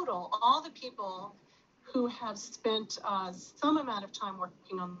total, all the people who have spent some amount of time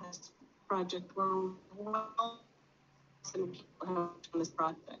working on this project were well people who have worked on this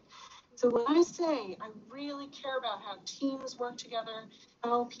project. So when I say I really care about how teams work together,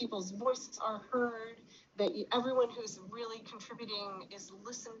 how people's voices are heard, that everyone who's really contributing is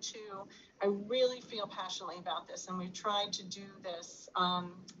listened to, I really feel passionately about this, and we've tried to do this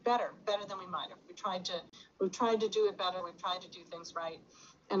better than we might have. We've tried to do it better. We've tried to do things right,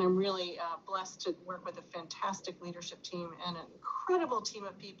 and I'm really blessed to work with a fantastic leadership team and an incredible team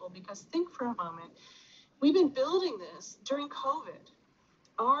of people. Because think for a moment, we've been building this during COVID.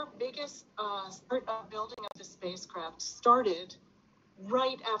 Our biggest building of the spacecraft started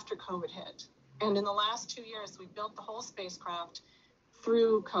right after COVID hit. And in the last 2 years, we built the whole spacecraft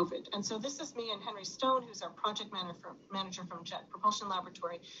through COVID. And so this is me and Henry Stone, who's our project manager from Jet Propulsion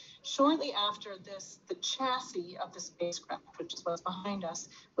Laboratory. Shortly after this, the chassis of the spacecraft, which is what's behind us,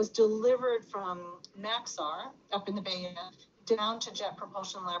 was delivered from Maxar up in the Bay Area down to Jet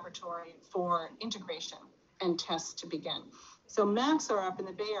Propulsion Laboratory for integration and tests to begin. So Maxar up in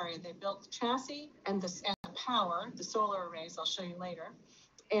the Bay Area, they built the chassis and the power, the solar arrays, I'll show you later.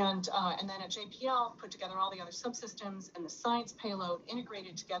 And then at JPL, put together all the other subsystems and the science payload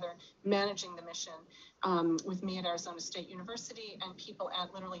integrated together, managing the mission with me at Arizona State University and people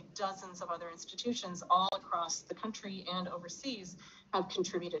at literally dozens of other institutions all across the country and overseas have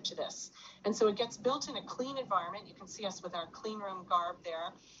contributed to this. And so it gets built in a clean environment. You can see us with our clean room garb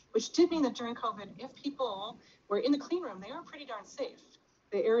there, which did mean that during COVID, if people were in the clean room, they were pretty darn safe.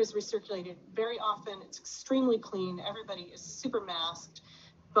 The air is recirculated very often. It's extremely clean. Everybody is super masked.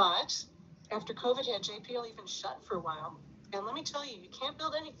 But after COVID hit, JPL even shut for a while. And let me tell you, you can't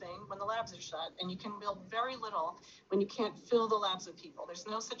build anything when the labs are shut, and you can build very little when you can't fill the labs with people. There's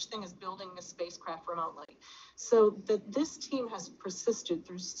no such thing as building a spacecraft remotely. So this team has persisted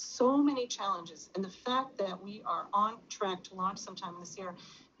through so many challenges, and the fact that we are on track to launch sometime this year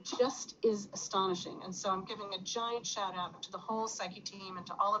just is astonishing. And so I'm giving a giant shout out to the whole Psyche team and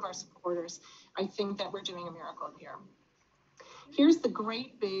to all of our supporters. I think that we're doing a miracle here. Here's the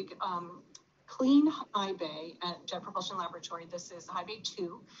great big clean high bay at Jet Propulsion Laboratory. This is High Bay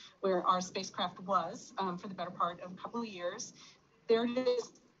 2, where our spacecraft was for the better part of a couple of years. There it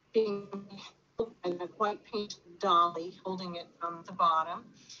is, being held by a white paint dolly holding it from the bottom.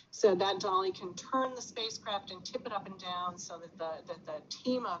 So that dolly can turn the spacecraft and tip it up and down so that the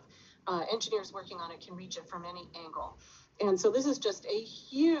team of engineers working on it can reach it from any angle. And so this is just a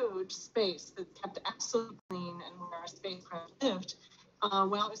huge space that kept absolutely clean and where our spacecraft lived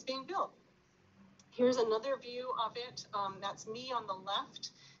while it was being built. Here's another view of it. That's me on the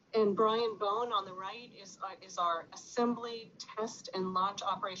left, and Brian Bone on the right is our assembly, test, and launch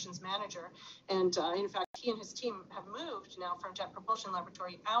operations manager. And in fact, he and his team have moved now from Jet Propulsion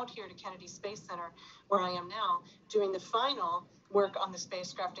Laboratory out here to Kennedy Space Center, where I am now, doing the final work on the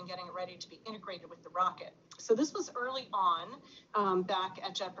spacecraft and getting it ready to be integrated with the rocket. So this was early on back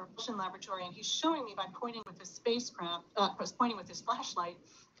at Jet Propulsion Laboratory, and he's showing me by pointing with his spacecraft, pointing with his flashlight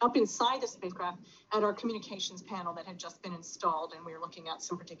up inside the spacecraft at our communications panel that had just been installed, and we were looking at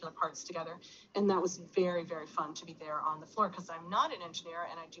some particular parts together. And that was very, very fun to be there on the floor, because I'm not an engineer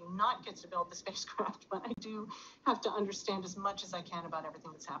and I do not get to build the spacecraft, but I do have to understand as much as I can about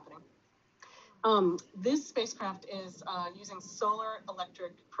everything that's happening. This spacecraft is using solar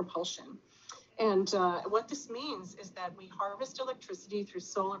electric propulsion. And what this means is that we harvest electricity through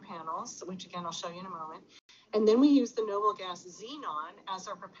solar panels, which again, I'll show you in a moment. And then we use the noble gas xenon as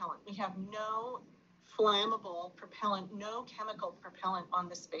our propellant. We have no flammable propellant, no chemical propellant on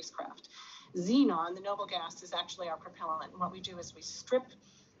this spacecraft. Xenon, the noble gas, is actually our propellant. And what we do is we strip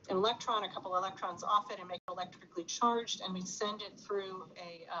an electron, a couple electrons off it, and make it electrically charged, and we send it through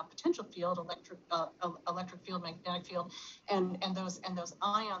a potential field, electric field, magnetic field, and those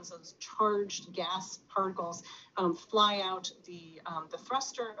ions, those charged gas particles, fly out the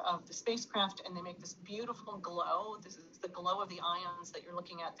thruster of the spacecraft, and they make this beautiful glow. This is the glow of the ions that you're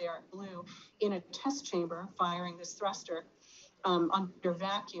looking at there, blue, in a test chamber firing this thruster. Under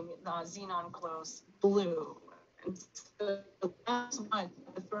vacuum, xenon glows blue. And so that's why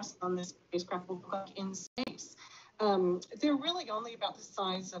the thrust on this spacecraft will look like in space. They're really only about the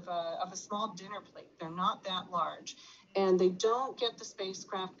size of a small dinner plate. They're not that large. And they don't get the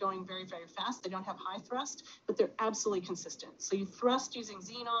spacecraft going very, very fast. They don't have high thrust, but they're absolutely consistent. So you thrust using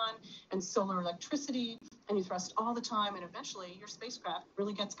xenon and solar electricity, and you thrust all the time, and eventually your spacecraft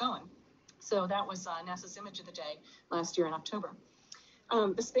really gets going. So that was NASA's image of the day last year in October.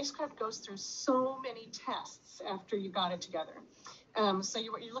 The spacecraft goes through so many tests after you got it together. So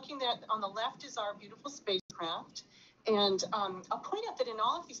what you're looking at on the left is our beautiful spacecraft. And I'll point out that in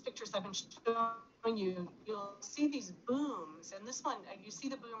all of these pictures I've been showing you, you'll see these booms. And this one, you see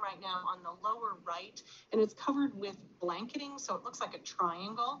the boom right now on the lower right, and it's covered with blanketing, so it looks like a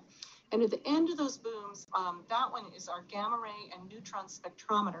triangle. And at the end of those booms, that one is our gamma ray and neutron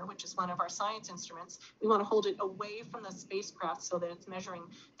spectrometer, which is one of our science instruments. We want to hold it away from the spacecraft so that it's measuring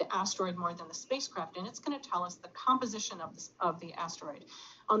the asteroid more than the spacecraft, and it's going to tell us the composition of the asteroid.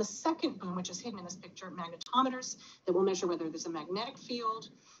 On the second boom, which is hidden in this picture, magnetometers that will measure whether there's a magnetic field.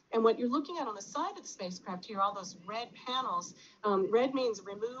 And what you're looking at on the side of the spacecraft here, all those red panels, red means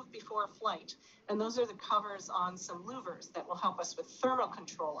remove before flight. And those are the covers on some louvers that will help us with thermal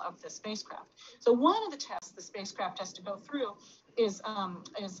control of the spacecraft. So one of the tests the spacecraft has to go through is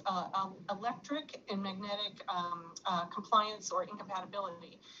electric and magnetic compliance or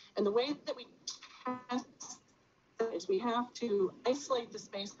incompatibility. And the way that we test is we have to isolate the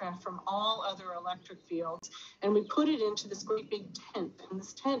spacecraft from all other electric fields, and we put it into this great big tent. And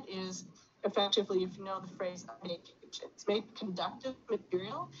this tent is effectively, if you know the phrase, it's made conductive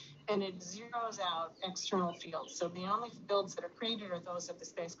material, and it zeroes out external fields. So the only fields that are created are those of the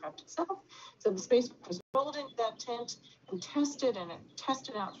spacecraft itself. So the spacecraft was rolled into that tent and tested, and it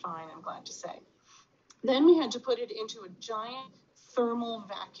tested out fine, I'm glad to say. Then we had to put it into a giant thermal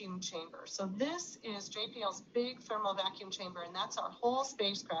vacuum chamber. So this is JPL's big thermal vacuum chamber, and that's our whole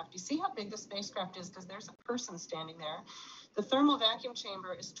spacecraft. You see how big the spacecraft is because there's a person standing there. The thermal vacuum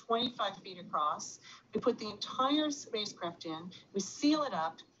chamber is 25 feet across. We put the entire spacecraft in, we seal it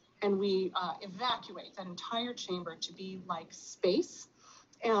up, and we evacuate that entire chamber to be like space.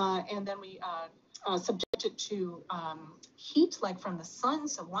 And then we subject it to heat, like from the sun.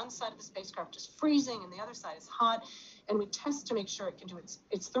 So one side of the spacecraft is freezing and the other side is hot. And we test to make sure it can do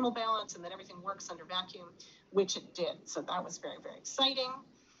its thermal balance and that everything works under vacuum, which it did. So that was very, very exciting.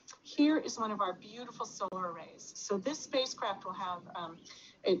 Here is one of our beautiful solar arrays. So this spacecraft will have,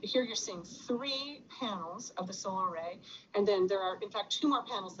 here you're seeing 3 panels of the solar array. And then there are, in fact, 2 more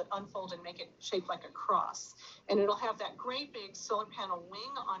panels that unfold and make it shaped like a cross. And it'll have that great big solar panel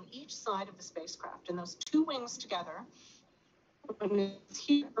wing on each side of the spacecraft. And those 2 wings together when it's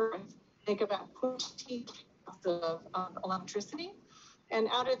here, think about 14 of electricity. And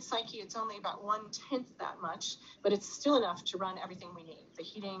out at Psyche, it's only about 1/10 that much, but it's still enough to run everything we need, the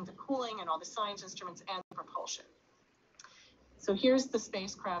heating, the cooling, and all the science instruments and propulsion. So here's the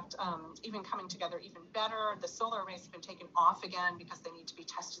spacecraft even coming together even better. The solar arrays have been taken off again because they need to be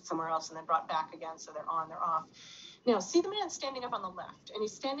tested somewhere else and then brought back again, so they're on, they're off. Now, see the man standing up on the left, and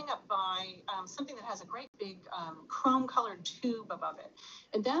he's standing up by something that has a great big chrome-colored tube above it.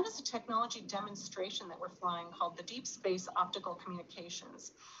 And that is a technology demonstration that we're flying called the Deep Space Optical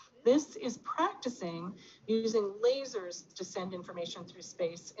Communications. This is practicing using lasers to send information through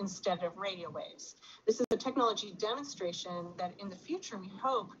space instead of radio waves. This is a technology demonstration that in the future, we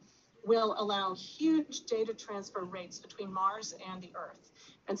hope, will allow huge data transfer rates between Mars and the Earth.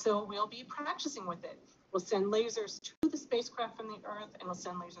 And so we'll be practicing with it. We'll send lasers to the spacecraft from the Earth, and we'll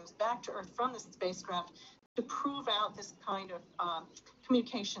send lasers back to Earth from the spacecraft to prove out this kind of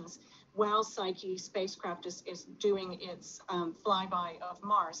communications while Psyche spacecraft is doing its flyby of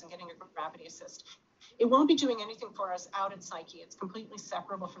Mars and getting a gravity assist. It won't be doing anything for us out at Psyche. It's completely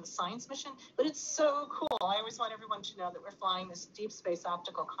separable from the science mission, but it's so cool. I always want everyone to know that we're flying this deep space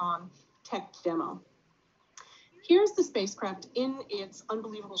optical comm tech demo. Here's the spacecraft in its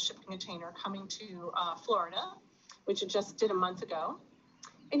unbelievable shipping container coming to Florida, which it just did a month ago.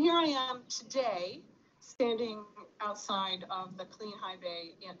 And here I am today, standing outside of the clean high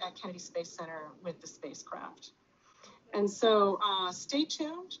bay at Kennedy Space Center with the spacecraft. And so stay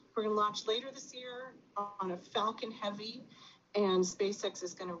tuned. We're going to launch later this year on a Falcon Heavy, and SpaceX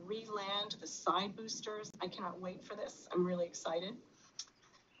is going to re-land the side boosters. I cannot wait for this. I'm really excited.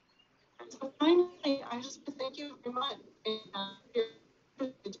 So finally, I just thank you very much.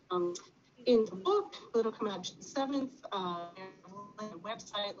 In the book, it'll come out June 7th. The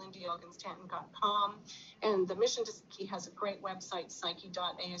website, lindyelkins-Tanton.com, and the mission to Psyche has a great website,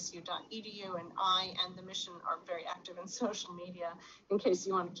 psyche.asu.edu, and I and the mission are very active in social media in case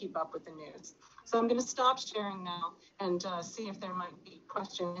you want to keep up with the news. So I'm going to stop sharing now and see if there might be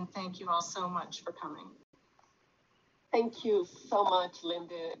questions, and thank you all so much for coming. Thank you so much,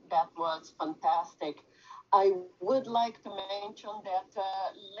 Lindy. That was fantastic. I would like to mention that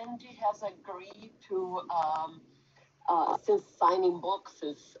Lindy has agreed to, since signing books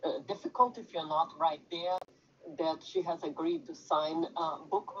is difficult if you're not right there, that she has agreed to sign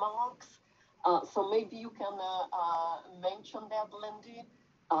bookmarks. So maybe you can mention that, Lindy,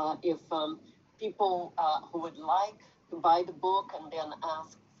 if people who would like to buy the book and then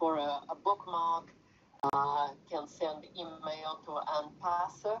ask for a bookmark can send email to Ann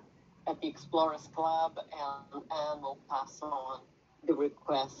Passer at the Explorers Club, and Ann will pass on the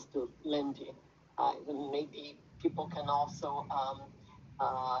request to Lindy. Maybe people can also,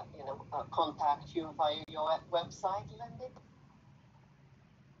 contact you via your website, Lindy?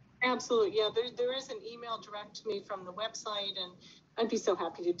 Absolutely, yeah. There is an email direct to me from the website, and I'd be so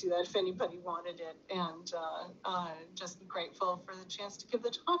happy to do that if anybody wanted it, and just be grateful for the chance to give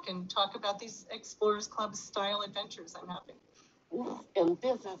the talk and talk about these Explorers Club style adventures I'm having. And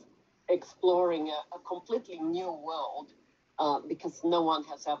this is exploring a completely new world because no one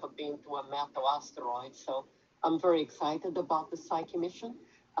has ever been to a metal asteroid. So I'm very excited about the Psyche mission,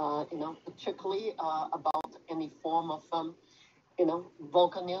 particularly about any form of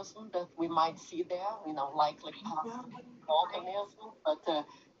volcanism that we might see there, likely volcanism, but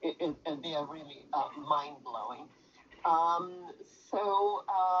they are really mind-blowing. So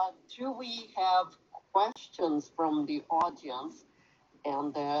do we have questions from the audience?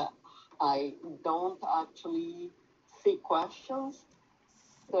 And I don't actually see questions,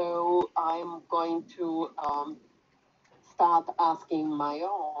 so I'm going to start asking my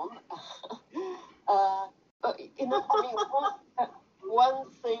own. One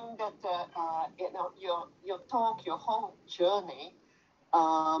thing that your talk, your whole journey,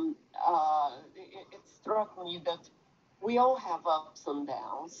 it struck me that we all have ups and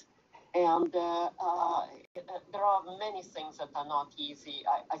downs, and there are many things that are not easy,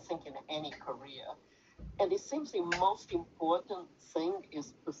 I think, in any career. And it seems the most important thing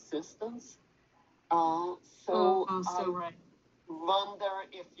is persistence. Right. Wonder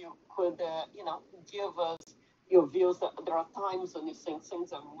if you could, give us your views. There are times when you think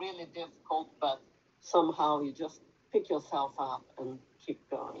things are really difficult, but somehow you just pick yourself up and keep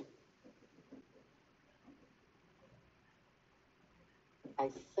going. I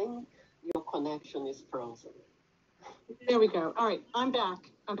think your connection is frozen. There we go. All right, I'm back.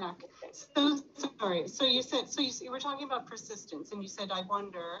 So sorry. So you were talking about persistence, and you said, I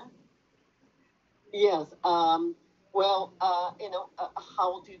wonder. Yes. How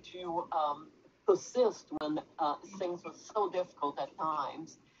did you persist when things were so difficult at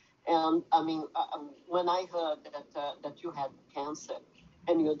times. And I mean, when I heard that you had cancer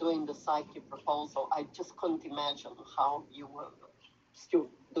and you're doing the Psyche proposal, I just couldn't imagine how you were still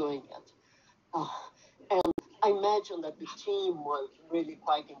doing it. And I imagine that the team was really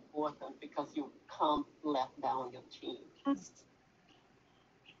quite important because you can't let down your team.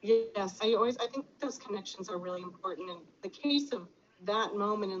 Yes, I think those connections are really important. In the case of that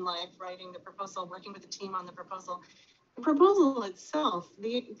moment in life, writing the proposal, working with the team on the proposal itself,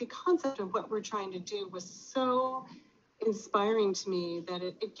 the concept of what we're trying to do was so inspiring to me that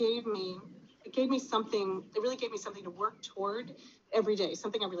it really gave me something to work toward every day,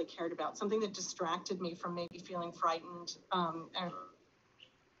 something I really cared about, something that distracted me from maybe feeling frightened.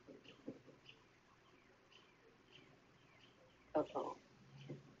 Uh-oh.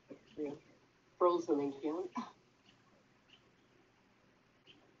 Yeah. Frozen again.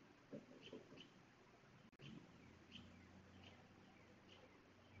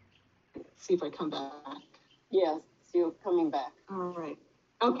 See if I come back. Yes, you're coming back. All right.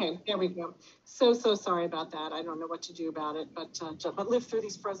 Okay, there we go. So sorry about that. I don't know what to do about it, but live through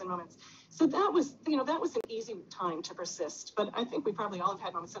these frozen moments. So that was an easy time to persist. But I think we probably all have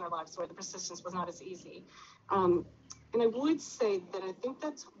had moments in our lives where the persistence was not as easy. And I would say that I think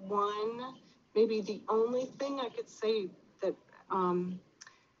that's maybe the only thing I could say that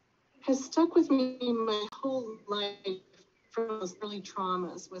has stuck with me my whole life from those early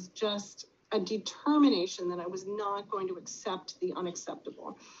traumas was just a determination that I was not going to accept the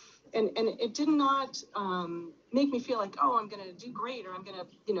unacceptable. And it did not make me feel like, oh, I'm going to do great, or I'm going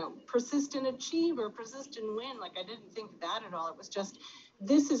to, persist and achieve, or persist and win. Like, I didn't think that at all. It was just,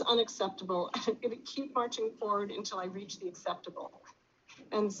 this is unacceptable. I'm going to keep marching forward until I reach the acceptable.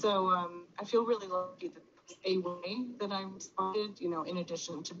 And so I feel really lucky that that's a way that I responded, in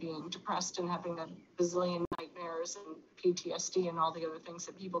addition to being depressed and having a bazillion nightmares and PTSD and all the other things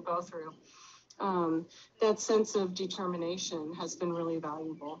that people go through. That sense of determination has been really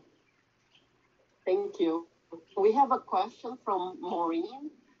valuable. Thank you. We have a question from Maureen.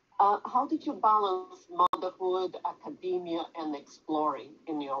 How did you balance motherhood, academia, and exploring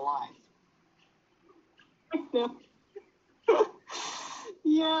in your life?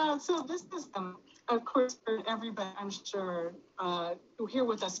 Yeah, so this is, of course, for everybody, I'm sure, who here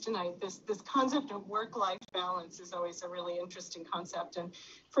with us tonight, this concept of work-life balance is always a really interesting concept. And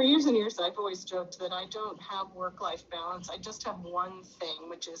for years and years, I've always joked that I don't have work-life balance. I just have one thing,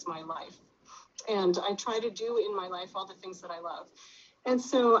 which is my life. And I try to do in my life all the things that I love. And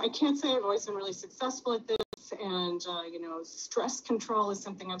so I can't say I've always been really successful at this. And, stress control is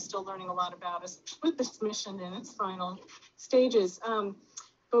something I'm still learning a lot about, especially with this mission in its final stages.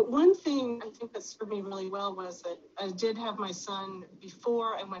 But one thing I think that served me really well was that I did have my son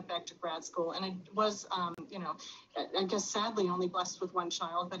before I went back to grad school. And I was, I guess sadly only blessed with one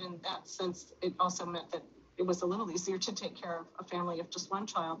child. But in that sense, it also meant that it was a little easier to take care of a family of just one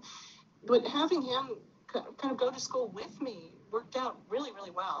child. But having him kind of go to school with me worked out really, really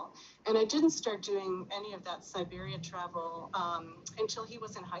well. And I didn't start doing any of that Siberia travel until he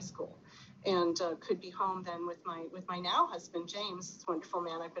was in high school, and could be home then with my now husband, James, this wonderful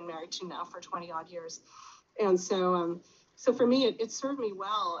man I've been married to now for 20 odd years. And so for me, it served me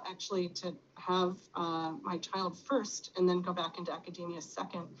well, actually, to have my child first and then go back into academia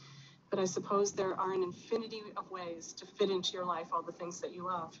second. But I suppose there are an infinity of ways to fit into your life all the things that you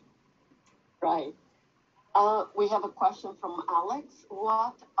love. Right. We have a question from Alex.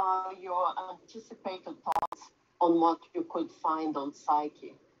 What are your anticipated thoughts on what you could find on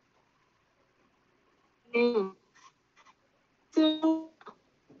Psyche? So,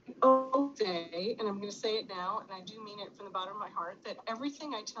 all day, and I'm going to say it now, and I do mean it from the bottom of my heart, that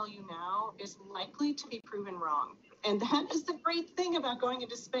everything I tell you now is likely to be proven wrong. And that is the great thing about going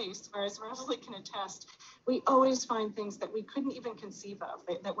into space, whereas Rosalie can attest, we always find things that we couldn't even conceive of,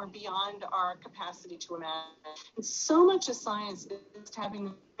 that were beyond our capacity to imagine. And so much of science is having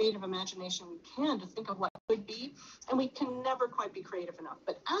the creative imagination we can to think of what could be, and we can never quite be creative enough.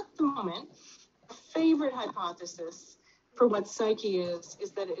 But at the moment, a favorite hypothesis for what Psyche is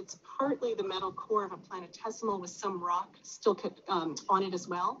that it's partly the metal core of a planetesimal with some rock still on it as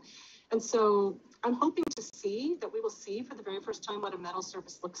well. And so I'm hoping that we will see for the very first time what a metal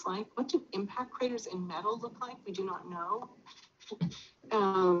surface looks like. What do impact craters in metal look like? We do not know.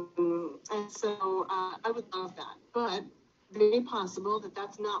 And so I would love that. But very possible that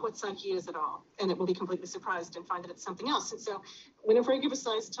that's not what Psyche is at all. And it will be completely surprised and find that it's something else. And so whenever I give a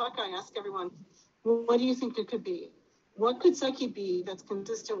science talk, I ask everyone, what do you think it could be? What could Psyche be that's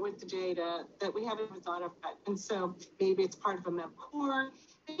consistent with the data that we haven't even thought of yet? And so maybe it's part of a metal core.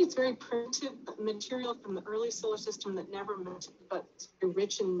 It's very primitive material from the early solar system that never melted, but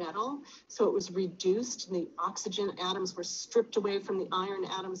rich in metal. So it was reduced, and the oxygen atoms were stripped away from the iron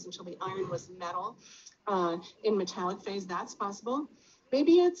atoms until the iron was metal in metallic phase. That's possible.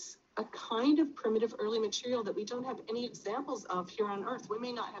 Maybe it's a kind of primitive early material that we don't have any examples of here on Earth. We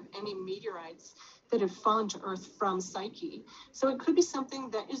may not have any meteorites that have fallen to Earth from Psyche. So it could be something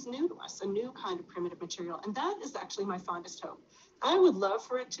that is new to us, a new kind of primitive material. And that is actually my fondest hope. I would love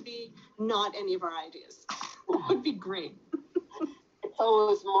for it to be not any of our ideas. It would be great. It's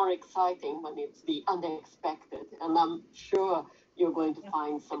always more exciting when it's the unexpected. And I'm sure you're going to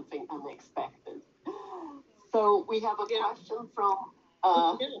find something unexpected. So we have a question from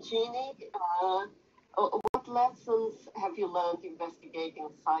Jeannie. What lessons have you learned investigating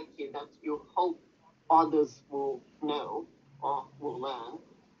Psyche that you hope others will know or will learn?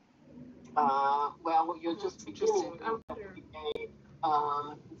 Well, you're just beginning to investigate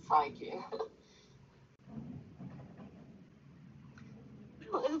Psyche.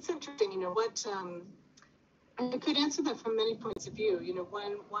 Well, it's interesting, what I could answer that from many points of view.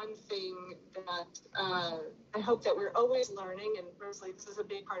 One thing that I hope that we're always learning, and Rosalie, this is a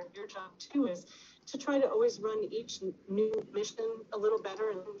big part of your job too, is to try to always run each new mission a little better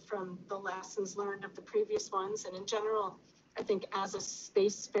and from the lessons learned of the previous ones. And in general, I think as a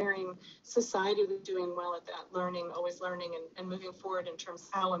spacefaring society, we're doing well at that, always learning and moving forward in terms of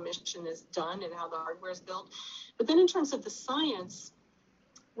how a mission is done and how the hardware is built. But then in terms of the science,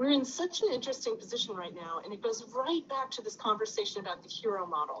 we're in such an interesting position right now, and it goes right back to this conversation about the hero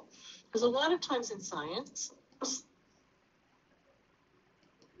model. Because a lot of times in science,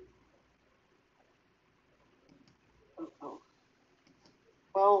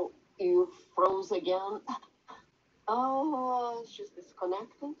 well, you froze again. Oh, she's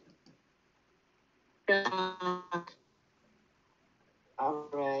disconnected. All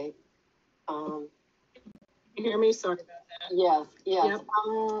right. You hear me? Sorry about that. Yes. Yep.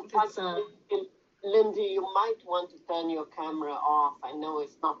 Lindy, you might want to turn your camera off. I know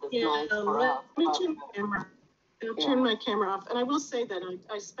it's not as nice for us. I'll turn my camera off. And I will say that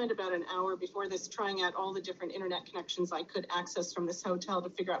I spent about an hour before this trying out all the different internet connections I could access from this hotel to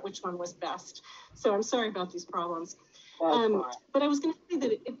figure out which one was best. So I'm sorry about these problems. But I was going to say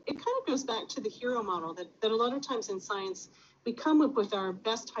that it kind of goes back to the hero model, that a lot of times in science, we come up with our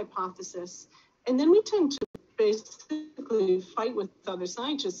best hypothesis, and then we tend to basically fight with other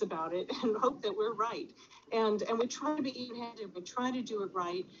scientists about it and hope that we're right. And we try to be even-handed, we try to do it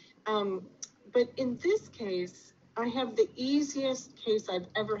right. But in this case, I have the easiest case I've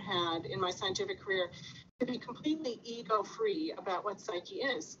ever had in my scientific career to be completely ego-free about what Psyche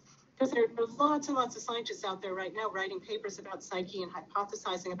is. Because there are lots and lots of scientists out there right now writing papers about Psyche and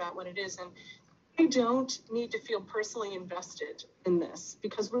hypothesizing about what it is. And I don't need to feel personally invested in this,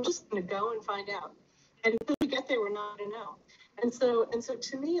 because we're just going to go and find out. And until we get there, we're not going to know. And so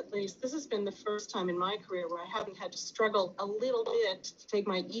to me, at least, this has been the first time in my career where I haven't had to struggle a little bit to take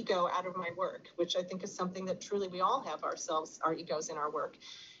my ego out of my work, which I think is something that truly we all have ourselves, our egos in our work.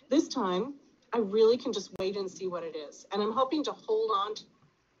 This time, I really can just wait and see what it is. And I'm hoping to hold on to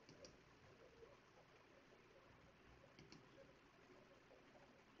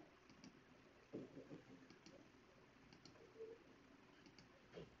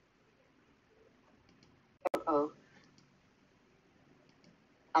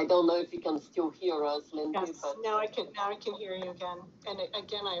I don't know if you can still hear us, Lindy. Yes, but now I can hear you again. And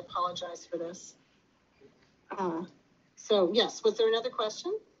again, I apologize for this. So yes, was there another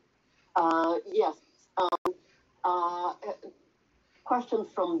question? Yes. Question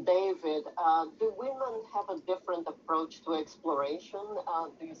from David. Do women have a different approach to exploration?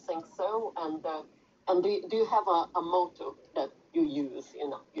 Do you think so? And do you have a motto that you use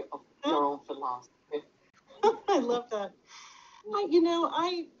in your own philosophy? I love that.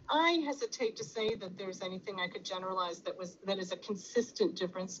 I hesitate to say that there's anything I could generalize that is a consistent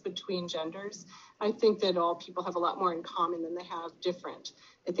difference between genders. I think that all people have a lot more in common than they have different.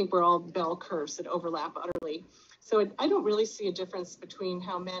 I think we're all bell curves that overlap utterly. So I don't really see a difference between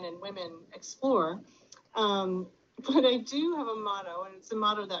how men and women explore. But I do have a motto, and it's a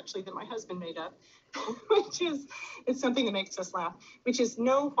motto that my husband made up, which is, it's something that makes us laugh, which is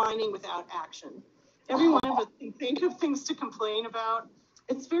no whining without action. Every one of us can think of things to complain about.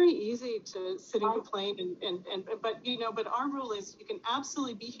 It's very easy to sit and complain, but our rule is you can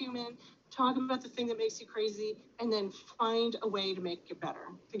absolutely be human, talk about the thing that makes you crazy, and then find a way to make it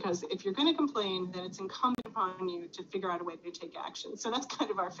better. Because if you're going to complain, then it's incumbent upon you to figure out a way to take action. So that's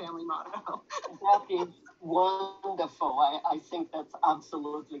kind of our family motto. That is wonderful. I think that's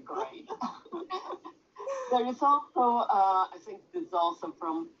absolutely great. There is also, I think this is also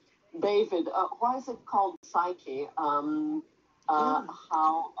from David. Why is it called Psyche? How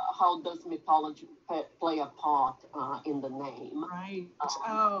does mythology play a part in the name? Right.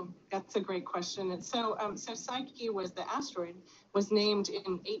 Oh, that's a great question. And so Psyche was the asteroid was named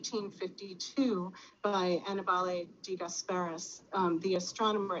in 1852 by Annibale di Gasparis, the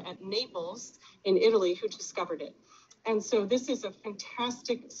astronomer at Naples in Italy, who discovered it. And so this is a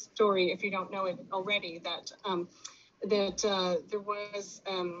fantastic story, if you don't know it already, that there was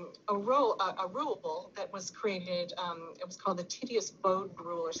a rule that was created. It was called the Titius-Bode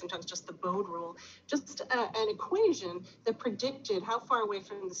rule, or sometimes just the Bode rule, just an equation that predicted how far away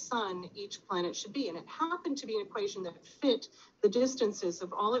from the sun each planet should be. And it happened to be an equation that fit the distances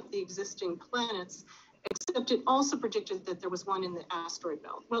of all of the existing planets, except it also predicted that there was one in the asteroid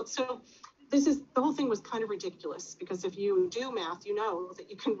belt. Well, so the whole thing was kind of ridiculous, because if you do math, you know that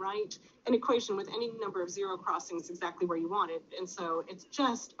you can write an equation with any number of zero crossings exactly where you want it. And so it's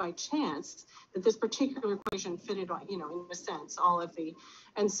just by chance that this particular equation fitted, in a sense, all of the,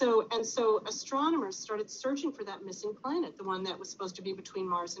 and so astronomers started searching for that missing planet, the one that was supposed to be between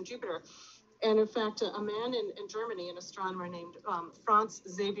Mars and Jupiter. And in fact, a man in Germany, an astronomer named Franz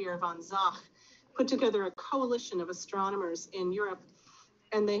Xaver von Zach, put together a coalition of astronomers in Europe.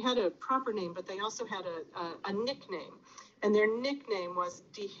 And they had a proper name, but they also had a nickname. And their nickname was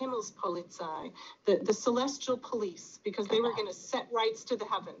Die Himmelspolizei, the celestial police, because they were going to set rights to the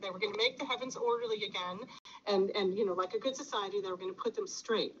heaven. They were going to make the heavens orderly again. And like a good society, they were going to put them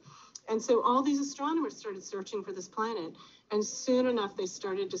straight. And so all these astronomers started searching for this planet. And soon enough, they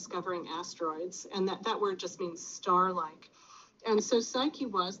started discovering asteroids. And that word just means star-like. And so Psyche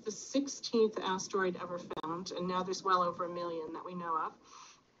was the 16th asteroid ever found. And now there's well over 1 million that we know of.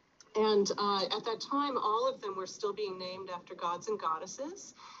 And at that time, all of them were still being named after gods and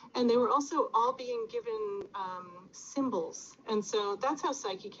goddesses. And they were also all being given symbols. And so that's how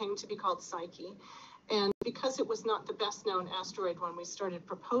Psyche came to be called Psyche. And because it was not the best known asteroid when we started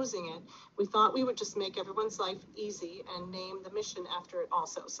proposing it, we thought we would just make everyone's life easy and name the mission after it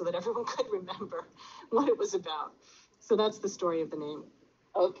also, so that everyone could remember what it was about. So that's the story of the name.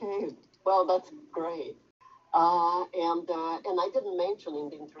 Okay, well, that's great. And I didn't mention in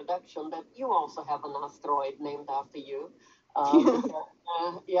the introduction that you also have an asteroid named after you.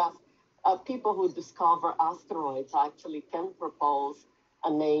 Yes, people who discover asteroids actually can propose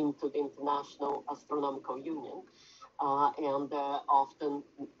a name to the International Astronomical Union, and often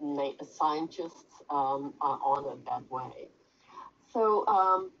scientists are honored that way.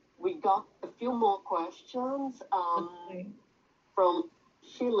 So we got a few more questions from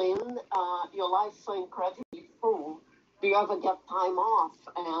Shilin. Your life's so incredibly full. Do you ever get time off?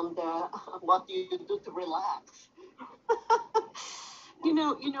 And what do you do to relax?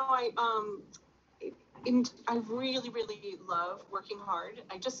 I really, really love working hard.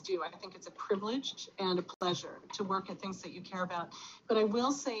 I just do. I think it's a privilege and a pleasure to work at things that you care about. But I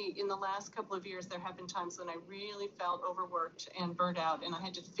will say, in the last couple of years, there have been times when I really felt overworked and burnt out, and I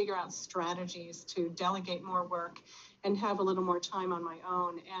had to figure out strategies to delegate more work and have a little more time on my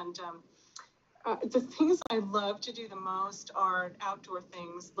own. And the things I love to do the most are outdoor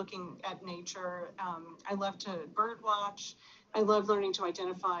things, looking at nature. I love to bird watch. I love learning to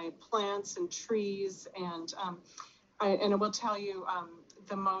identify plants and trees. And I will tell you,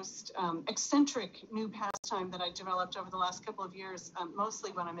 the most eccentric new pastime that I developed over the last couple of years,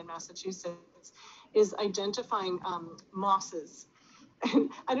 mostly when I'm in Massachusetts, is identifying mosses.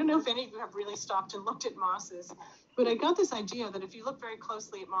 And I don't know if any of you have really stopped and looked at mosses, but I got this idea that if you look very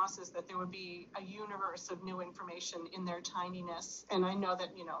closely at mosses, that there would be a universe of new information in their tininess. And I know that,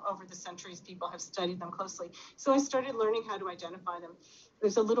 over the centuries, people have studied them closely. So I started learning how to identify them.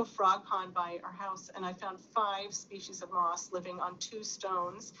 There's a little frog pond by our house, and I found 5 species of moss living on 2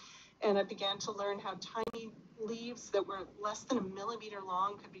 stones. And I began to learn how tiny leaves that were less than a millimeter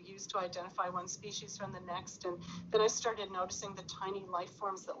long could be used to identify one species from the next. And then I started noticing the tiny life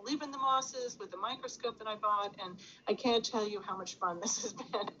forms that live in the mosses with the microscope that I bought. And I can't tell you how much fun this has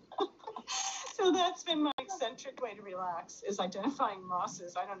been. So that's been my eccentric way to relax, is identifying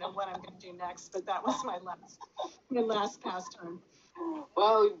mosses. I don't know what I'm going to do next, but that was my last pastime.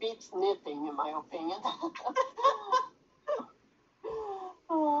 Well, it beats knitting, in my opinion.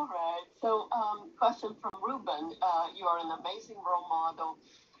 All right. So, question from Ruben. You are an amazing role model.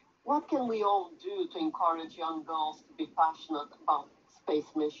 What can we all do to encourage young girls to be passionate about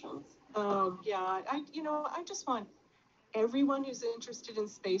space missions? Oh, yeah. I just want everyone who's interested in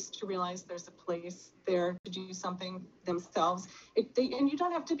space to realize there's a place there to do something themselves. And you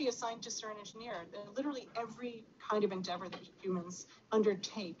don't have to be a scientist or an engineer. Literally every kind of endeavor that humans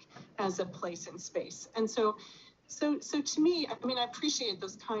undertake has a place in space. And so to me, I mean, I appreciate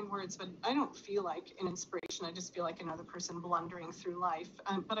those kind words, but I don't feel like an inspiration. I just feel like another person blundering through life.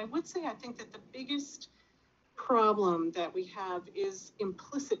 But I would say I think that the biggest problem that we have is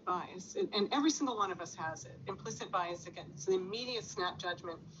implicit bias, and every single one of us has it. Implicit bias against the immediate snap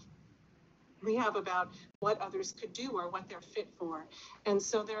judgment we have about what others could do or what they're fit for. And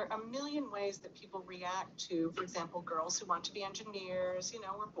so there are a million ways that people react to, for example, girls who want to be engineers,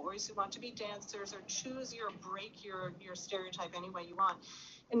 or boys who want to be dancers, or choose or break your stereotype any way you want.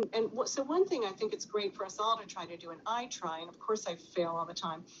 So one thing I think it's great for us all to try to do, and I try, and of course I fail all the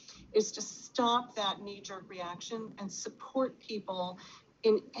time, is to stop that knee-jerk reaction and support people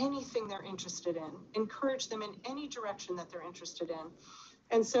in anything they're interested in, encourage them in any direction that they're interested in.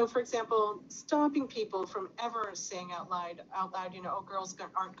 And so, for example, stopping people from ever saying out loud, oh, girls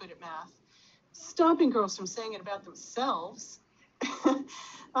aren't good at math. Stopping girls from saying it about themselves.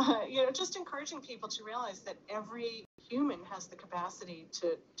 Just encouraging people to realize that every human has the capacity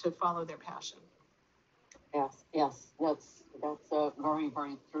to follow their passion. Yes, that's very,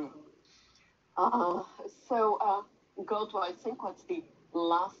 very true. Go to, I think, what's the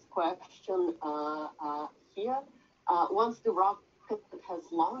last question here. Once the rocket has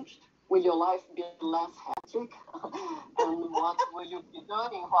launched, will your life be less hectic? And what will you be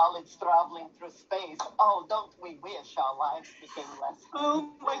doing while it's traveling through space? Oh, don't we wish our lives became less hectic?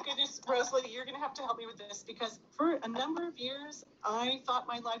 Oh my goodness, Rosalie, you're going to have to help me with this, because for a number of years, I thought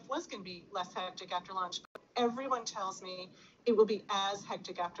my life was going to be less hectic after launch. Everyone tells me it will be as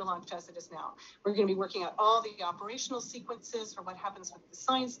hectic after launch as it is now. We're going to be working out all the operational sequences for what happens with the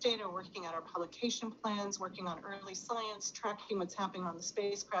science data, working out our publication plans, working on early science, tracking what's happening on the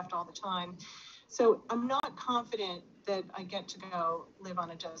spacecraft all the time. So I'm not confident that I get to go live on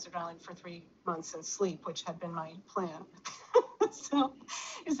a desert island for 3 months and sleep, which had been my plan. So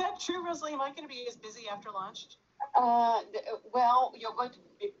is that true, Rosalie? Am I going to be as busy after launch? Well, you're going to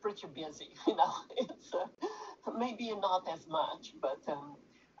be pretty busy, It's maybe not as much, but and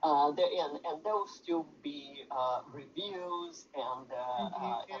there'll still be reviews and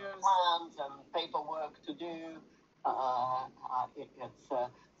plans and paperwork to do.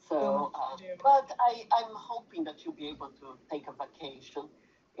 But I'm hoping that you'll be able to take a vacation.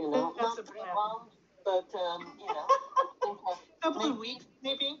 Not 3 months, but a couple of weeks,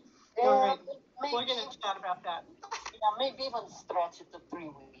 maybe. Yeah, all right. Maybe, we're going to chat about that. Yeah, maybe even stretch it to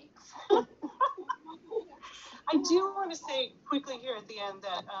 3 weeks. I do want to say quickly here at the end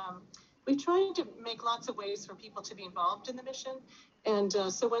that we tried to make lots of ways for people to be involved in the mission. And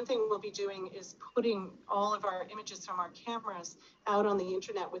so one thing we'll be doing is putting all of our images from our cameras out on the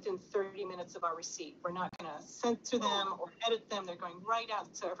internet within 30 minutes of our receipt. We're not going to censor them or edit them. They're going right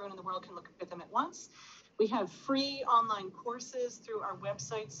out so everyone in the world can look at them at once. We have free online courses through our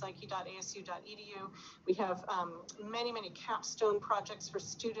website, psyche.asu.edu. We have many, many capstone projects for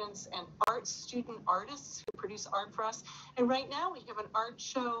students and student artists who produce art for us. And right now we have an art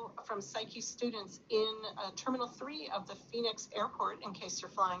show from Psyche students in Terminal 3 of the Phoenix Airport, in case you're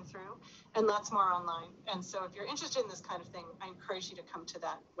flying through, and lots more online. And so if you're interested in this kind of thing, I encourage you to come to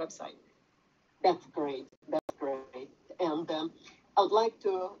that website. That's great. And I'd like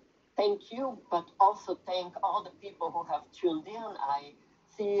to thank you, but also thank all the people who have tuned in. I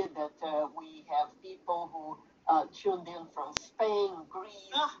see that we have people who tuned in from Spain, Greece,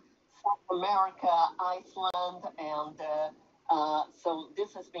 South America, Iceland, and so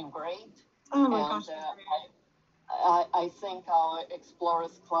this has been great. Oh my gosh. I think our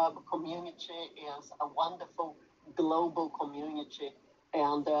Explorers Club community is a wonderful global community.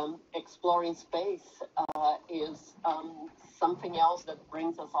 And exploring space is something else that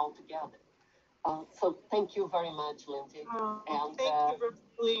brings us all together. So thank you very much, Lindy. Thank you,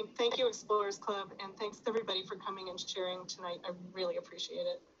 Rosalie. Thank you, Explorers Club. And thanks to everybody for coming and sharing tonight. I really appreciate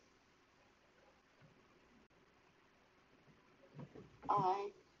it.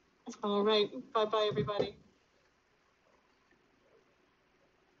 Bye. All right. Bye-bye, everybody.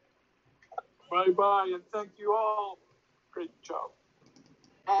 Bye-bye, and thank you all. Great job.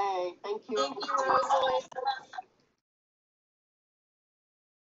 Hey, thank you. Thank you, Rosalie.